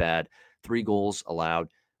wasn't that bad. 3 goals allowed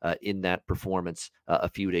in that performance a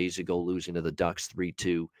few days ago, losing to the Ducks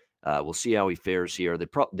 3-2. We'll see how he fares here.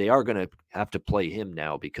 They are going to have to play him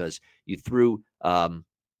now because you threw Alex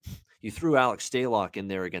Stalock in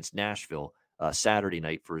there against Nashville Saturday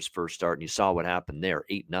night for his first start, and you saw what happened there,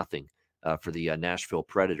 8-0 for the Nashville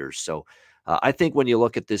Predators. So I think when you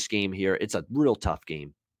look at this game here, it's a real tough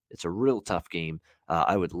game.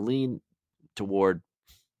 I would lean toward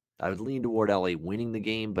LA winning the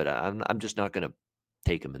game, but I'm just not going to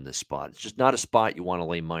take them in this spot. It's just not a spot you want to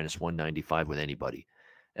lay minus 195 with anybody.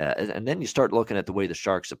 And then you start looking at the way the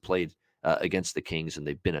Sharks have played against the Kings, and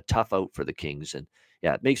they've been a tough out for the Kings. And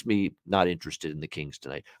yeah, it makes me not interested in the Kings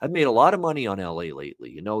tonight. I've made a lot of money on LA lately.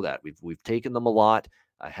 You know that. We've taken them a lot.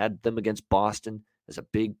 I had them against Boston as a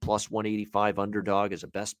big plus 185 underdog as a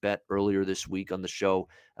best bet earlier this week on the show.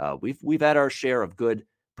 We've had our share of good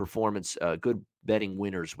performance, good betting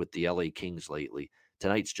winners with the LA Kings lately.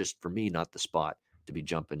 Tonight's just, for me, not the spot to be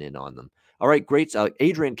jumping in on them. All right, great.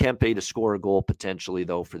 Adrian Kempe to score a goal potentially,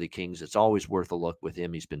 though, for the Kings. It's always worth a look with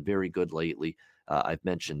him. He's been very good lately. I've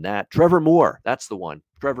mentioned that. Trevor Moore, that's the one.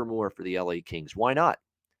 Trevor Moore for the LA Kings. Why not?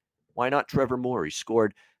 Why not Trevor Moore? He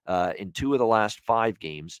scored in 2 of the last 5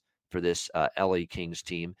 games for this LA Kings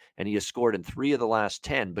team, and he has scored in 3 of the last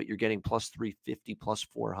 10, but you're getting plus 350, plus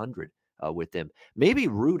 400 with him. Maybe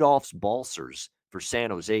Rudolph's Balcers for San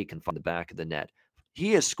Jose can find the back of the net.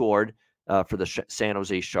 He has scored for the San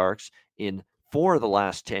Jose Sharks in 4 of the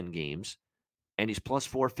last 10 games, and he's plus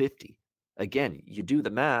 450. Again, you do the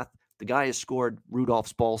math. The guy has scored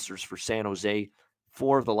Rudolph's Balcers for San Jose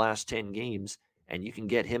 4 of the last 10 games, and you can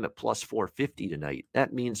get him at plus 450 tonight.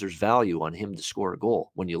 That means there's value on him to score a goal.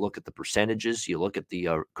 When you look at the percentages, you look at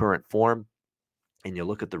the current form, and you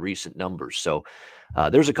look at the recent numbers. So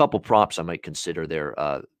there's a couple props I might consider there.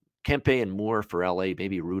 Kempe and Moore for LA,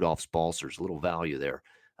 maybe Rudolph's Balcers, a little value there.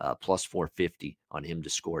 Plus 450 on him to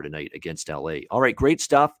score tonight against LA. All right, great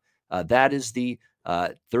stuff. That is the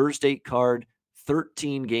Thursday card,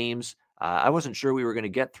 13 games. I wasn't sure we were going to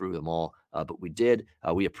get through them all, but we did.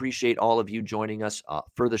 We appreciate all of you joining us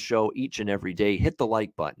for the show each and every day. Hit the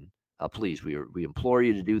like button, please. We implore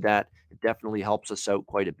you to do that. It definitely helps us out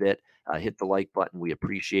quite a bit. Hit the like button. We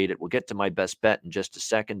appreciate it. We'll get to my best bet in just a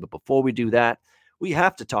second, but before we do that, we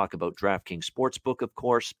have to talk about DraftKings Sportsbook, of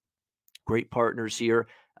course. Great partners here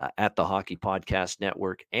at the Hockey Podcast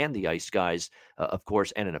Network and the Ice Guys, of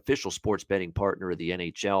course, and an official sports betting partner of the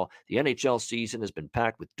NHL. The NHL season has been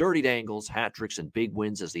packed with dirty dangles, hat tricks, and big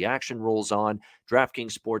wins as the action rolls on.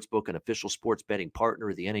 DraftKings Sportsbook, an official sports betting partner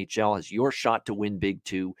of the NHL, has your shot to win big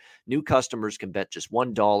too. New customers can bet just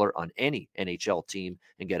 $1 on any NHL team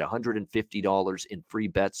and get $150 in free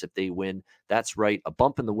bets if they win. That's right, a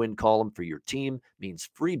bump in the win column for your team means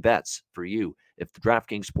free bets for you. If the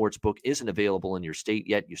DraftKings Sportsbook isn't available in your state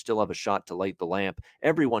yet, you still have a shot to light the lamp.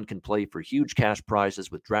 Everyone can play for huge cash prizes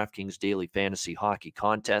with DraftKings Daily Fantasy Hockey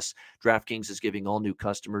Contests. DraftKings is giving all new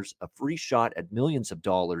customers a free shot at millions of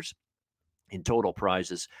dollars in total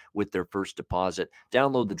prizes with their first deposit.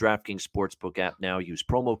 Download the DraftKings Sportsbook app now. Use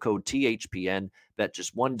promo code THPN. Bet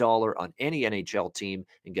just $1 on any NHL team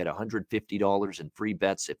and get $150 in free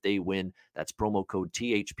bets if they win. That's promo code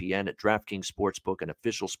THPN at DraftKings Sportsbook, an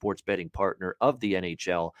official sports betting partner of the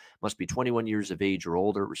NHL. Must be 21 years of age or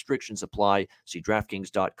older. Restrictions apply. See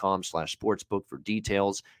DraftKings.com/sportsbook for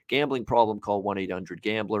details. Gambling problem, call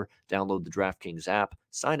 1-800-GAMBLER. Download the DraftKings app,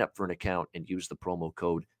 sign up for an account, and use the promo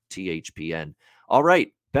code THPN. All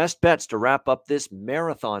right, best bets to wrap up this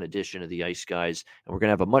marathon edition of the Ice Guys. And we're going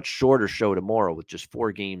to have a much shorter show tomorrow with just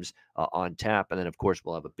 4 games on tap. And then, of course,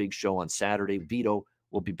 we'll have a big show on Saturday. Vito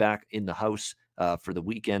will be back in the house for the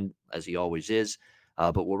weekend, as he always is.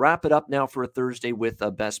 But we'll wrap it up now for a Thursday with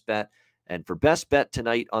a best bet. And for best bet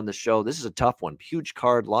tonight on the show, this is a tough one. Huge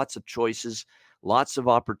card, lots of choices, lots of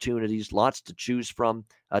opportunities, lots to choose from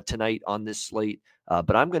tonight on this slate.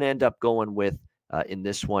 But I'm going to end up going with, in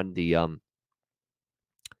this one, I'm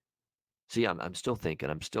still thinking.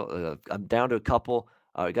 I'm down to a couple.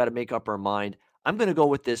 We got to make up our mind. I'm going to go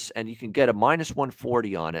with this, and you can get a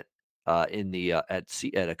 -140 on it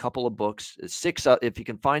at a couple of books. 6 if you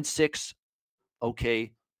can find 6,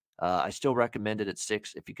 okay. I still recommend it at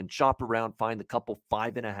 6. If you can shop around, find the couple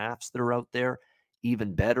 5.5s that are out there,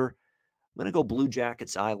 even better. I'm going to go Blue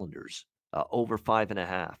Jackets Islanders over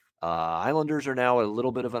 5.5. Islanders are now a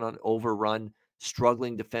little bit of an overrun,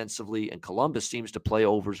 struggling defensively, and Columbus seems to play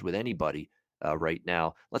overs with anybody right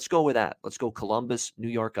now. Let's go with that. Let's go Columbus, New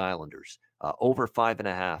York Islanders, over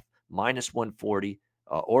 5.5, -140,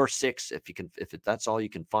 or 6 if that's all you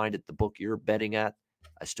can find at the book you're betting at.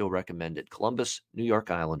 I still recommend it. Columbus, New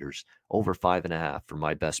York Islanders, over 5.5 for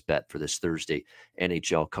my best bet for this Thursday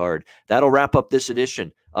NHL card. That'll wrap up this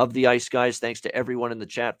edition of the Ice Guys. Thanks to everyone in the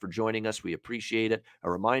chat for joining us. We appreciate it.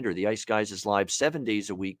 A reminder, the Ice Guys is live 7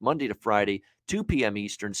 days a week, Monday to Friday, 2 p.m.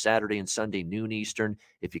 Eastern, Saturday and Sunday, noon Eastern.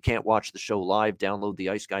 If you can't watch the show live, download the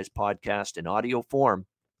Ice Guys podcast in audio form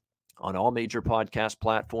on all major podcast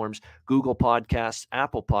platforms, Google Podcasts,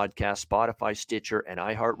 Apple Podcasts, Spotify, Stitcher, and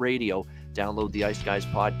iHeartRadio. Download the Ice Guys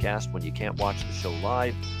podcast when you can't watch the show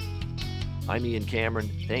live. I'm Ian Cameron.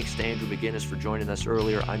 Thanks to Andrew McGinnis for joining us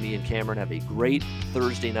earlier. I'm Ian Cameron. Have a great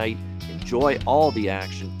Thursday night. Enjoy all the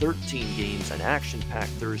action. 13 games, an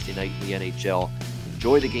action-packed Thursday night in the NHL.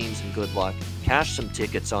 Enjoy the games and good luck. Cash some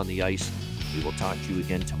tickets on the ice. We will talk to you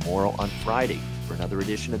again tomorrow on Friday for another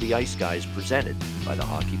edition of the Ice Guys presented by the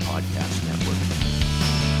Hockey Podcast Network.